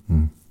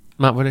on.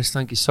 Matt Willis,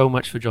 thank you so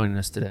much for joining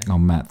us today. Oh,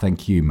 Matt,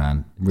 thank you,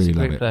 man. Really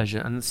love it. It's a great pleasure.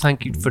 And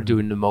thank you for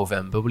doing the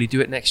Movember. Will you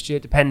do it next year,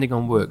 depending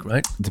on work,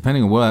 right?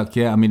 Depending on work,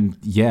 yeah. I mean,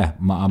 yeah.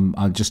 I'm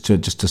just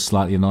to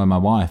slightly annoy my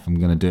wife, I'm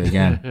going to do it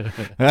again.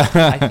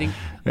 I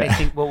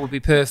think what would be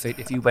perfect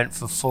if you went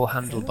for full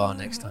handlebar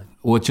next time.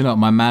 Well, do you know what?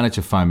 My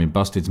manager phoned me.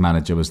 Busted's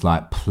manager was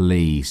like,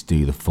 please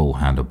do the full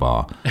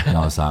handlebar. And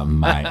I was like,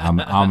 mate,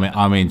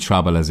 I'm in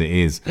trouble as it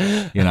is,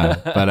 you know.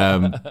 But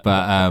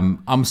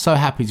I'm so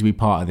happy to be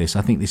part of this.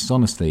 I think this is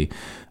honestly,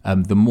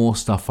 the more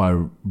stuff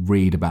I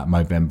read about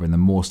Movember and the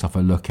more stuff I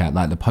look at,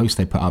 like the post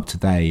they put up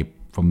today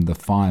from the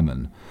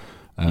fireman.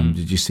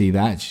 Did you see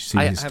that? Did you see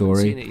his story?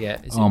 I haven't seen it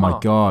yet. Oh my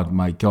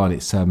god!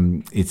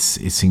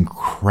 It's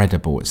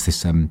incredible. It's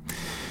this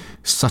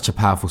such a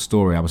powerful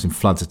story. I was in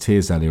floods of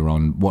tears earlier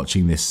on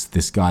watching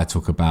this guy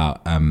talk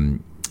about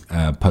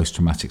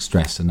post-traumatic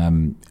stress,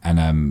 and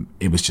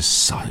it was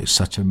just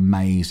such an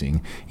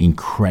amazing,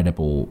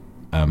 incredible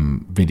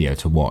video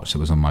to watch. That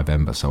was on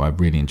Movember, so I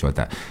really enjoyed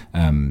that.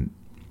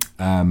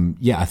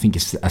 I think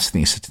it's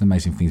such an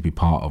amazing thing to be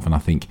part of, and I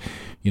think,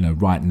 you know,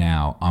 right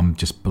now I'm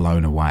just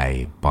blown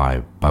away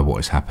by what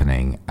is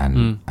happening,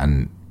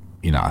 and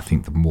you know, I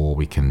think the more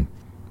we can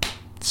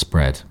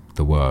spread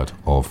the word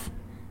of,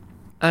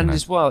 and you know,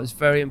 as well, it's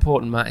very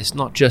important, Matt. It's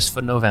not just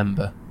for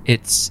November;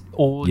 it's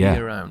all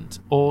year round.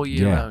 All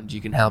year round,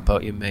 you can help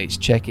out your mates,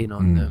 check in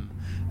on them,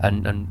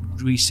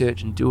 and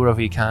research and do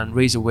whatever you can,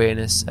 raise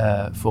awareness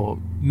for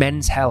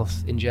men's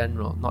health in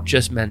general, not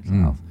just mental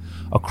health.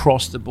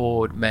 Across the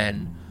board,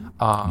 men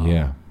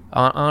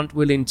aren't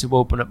willing to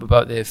open up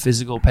about their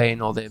physical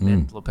pain or their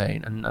mental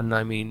pain. And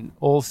I mean,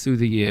 all through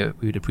the year,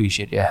 we would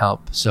appreciate your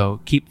help.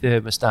 So keep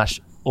the moustache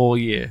all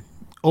year.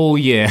 All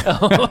year.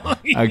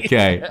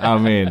 Okay,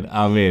 I'm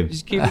in.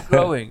 Just keep it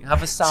growing.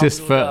 Have a salad.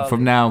 Just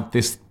from now,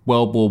 this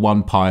World War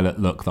I pilot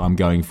look that I'm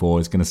going for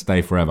is going to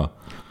stay forever.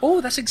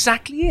 Oh, that's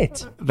exactly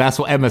it. That's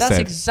what Emma said.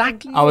 That's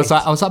exactly I was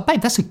like,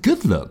 babe, that's a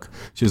good look.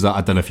 She was like,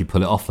 I don't know if you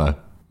pull it off though.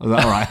 I was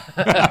like, all right.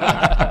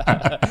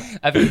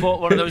 Have you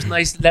bought one of those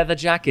nice leather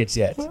jackets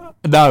yet?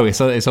 No,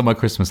 it's on my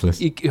Christmas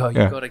list. You've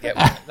got to get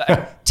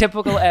one.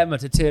 Typical Emma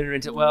to turn her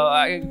into, well,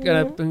 I'm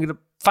gonna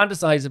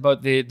fantasize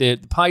about the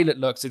pilot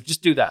look, so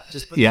just do that.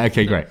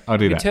 Okay, great. I'll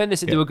do that. Turn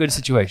this into a good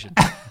situation.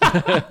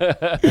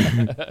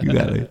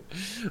 Exactly.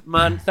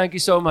 Man, thank you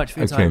so much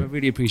for your time. I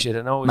really appreciate it.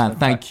 And always man,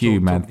 thank you,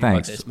 man.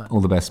 Thanks. This, man.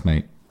 All the best,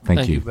 mate.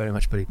 Thank you very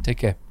much, buddy. Take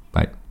care.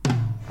 Bye.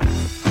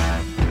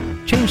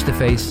 Change the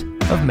face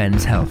of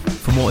men's health.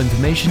 For more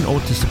information or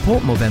to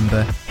support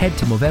Movember, head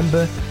to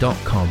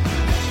Movember.com.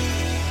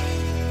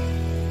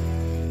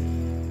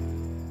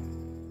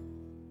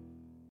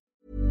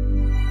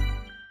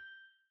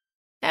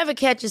 Ever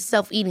catch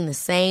yourself eating the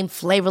same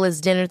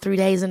flavorless dinner 3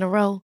 days in a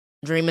row?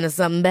 Dreaming of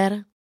something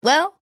better?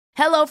 Well,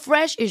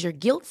 HelloFresh is your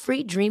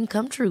guilt-free dream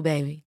come true,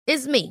 baby.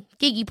 It's me,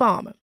 Keke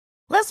Palmer.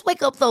 Let's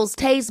wake up those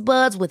taste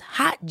buds with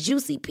hot,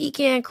 juicy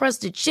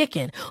pecan-crusted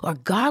chicken or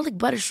garlic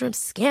butter shrimp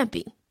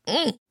scampi.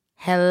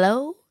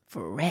 Hello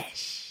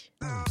Fresh.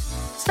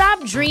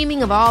 Stop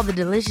dreaming of all the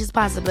delicious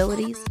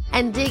possibilities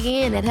and dig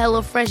in at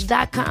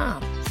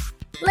HelloFresh.com.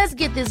 Let's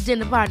get this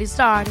dinner party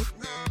started.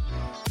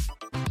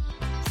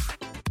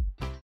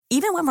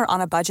 Even when we're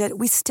on a budget,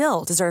 we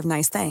still deserve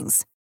nice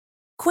things.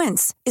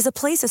 Quince is a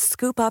place to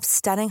scoop up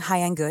stunning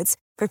high-end goods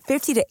for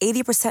 50 to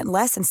 80%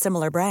 less than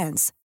similar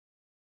brands.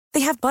 They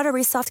have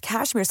buttery soft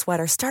cashmere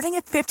sweaters starting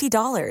at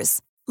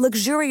 $50,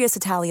 luxurious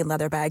Italian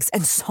leather bags,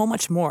 and so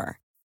much more.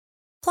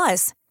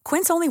 Plus,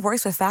 Quince only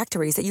works with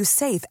factories that use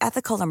safe,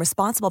 ethical, and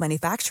responsible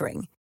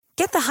manufacturing.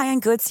 Get the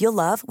high-end goods you'll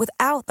love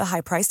without the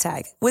high price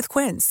tag with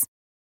Quince.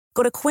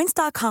 Go to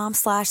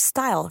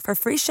quince.com/style for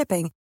free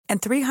shipping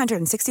and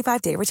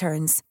 365-day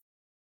returns.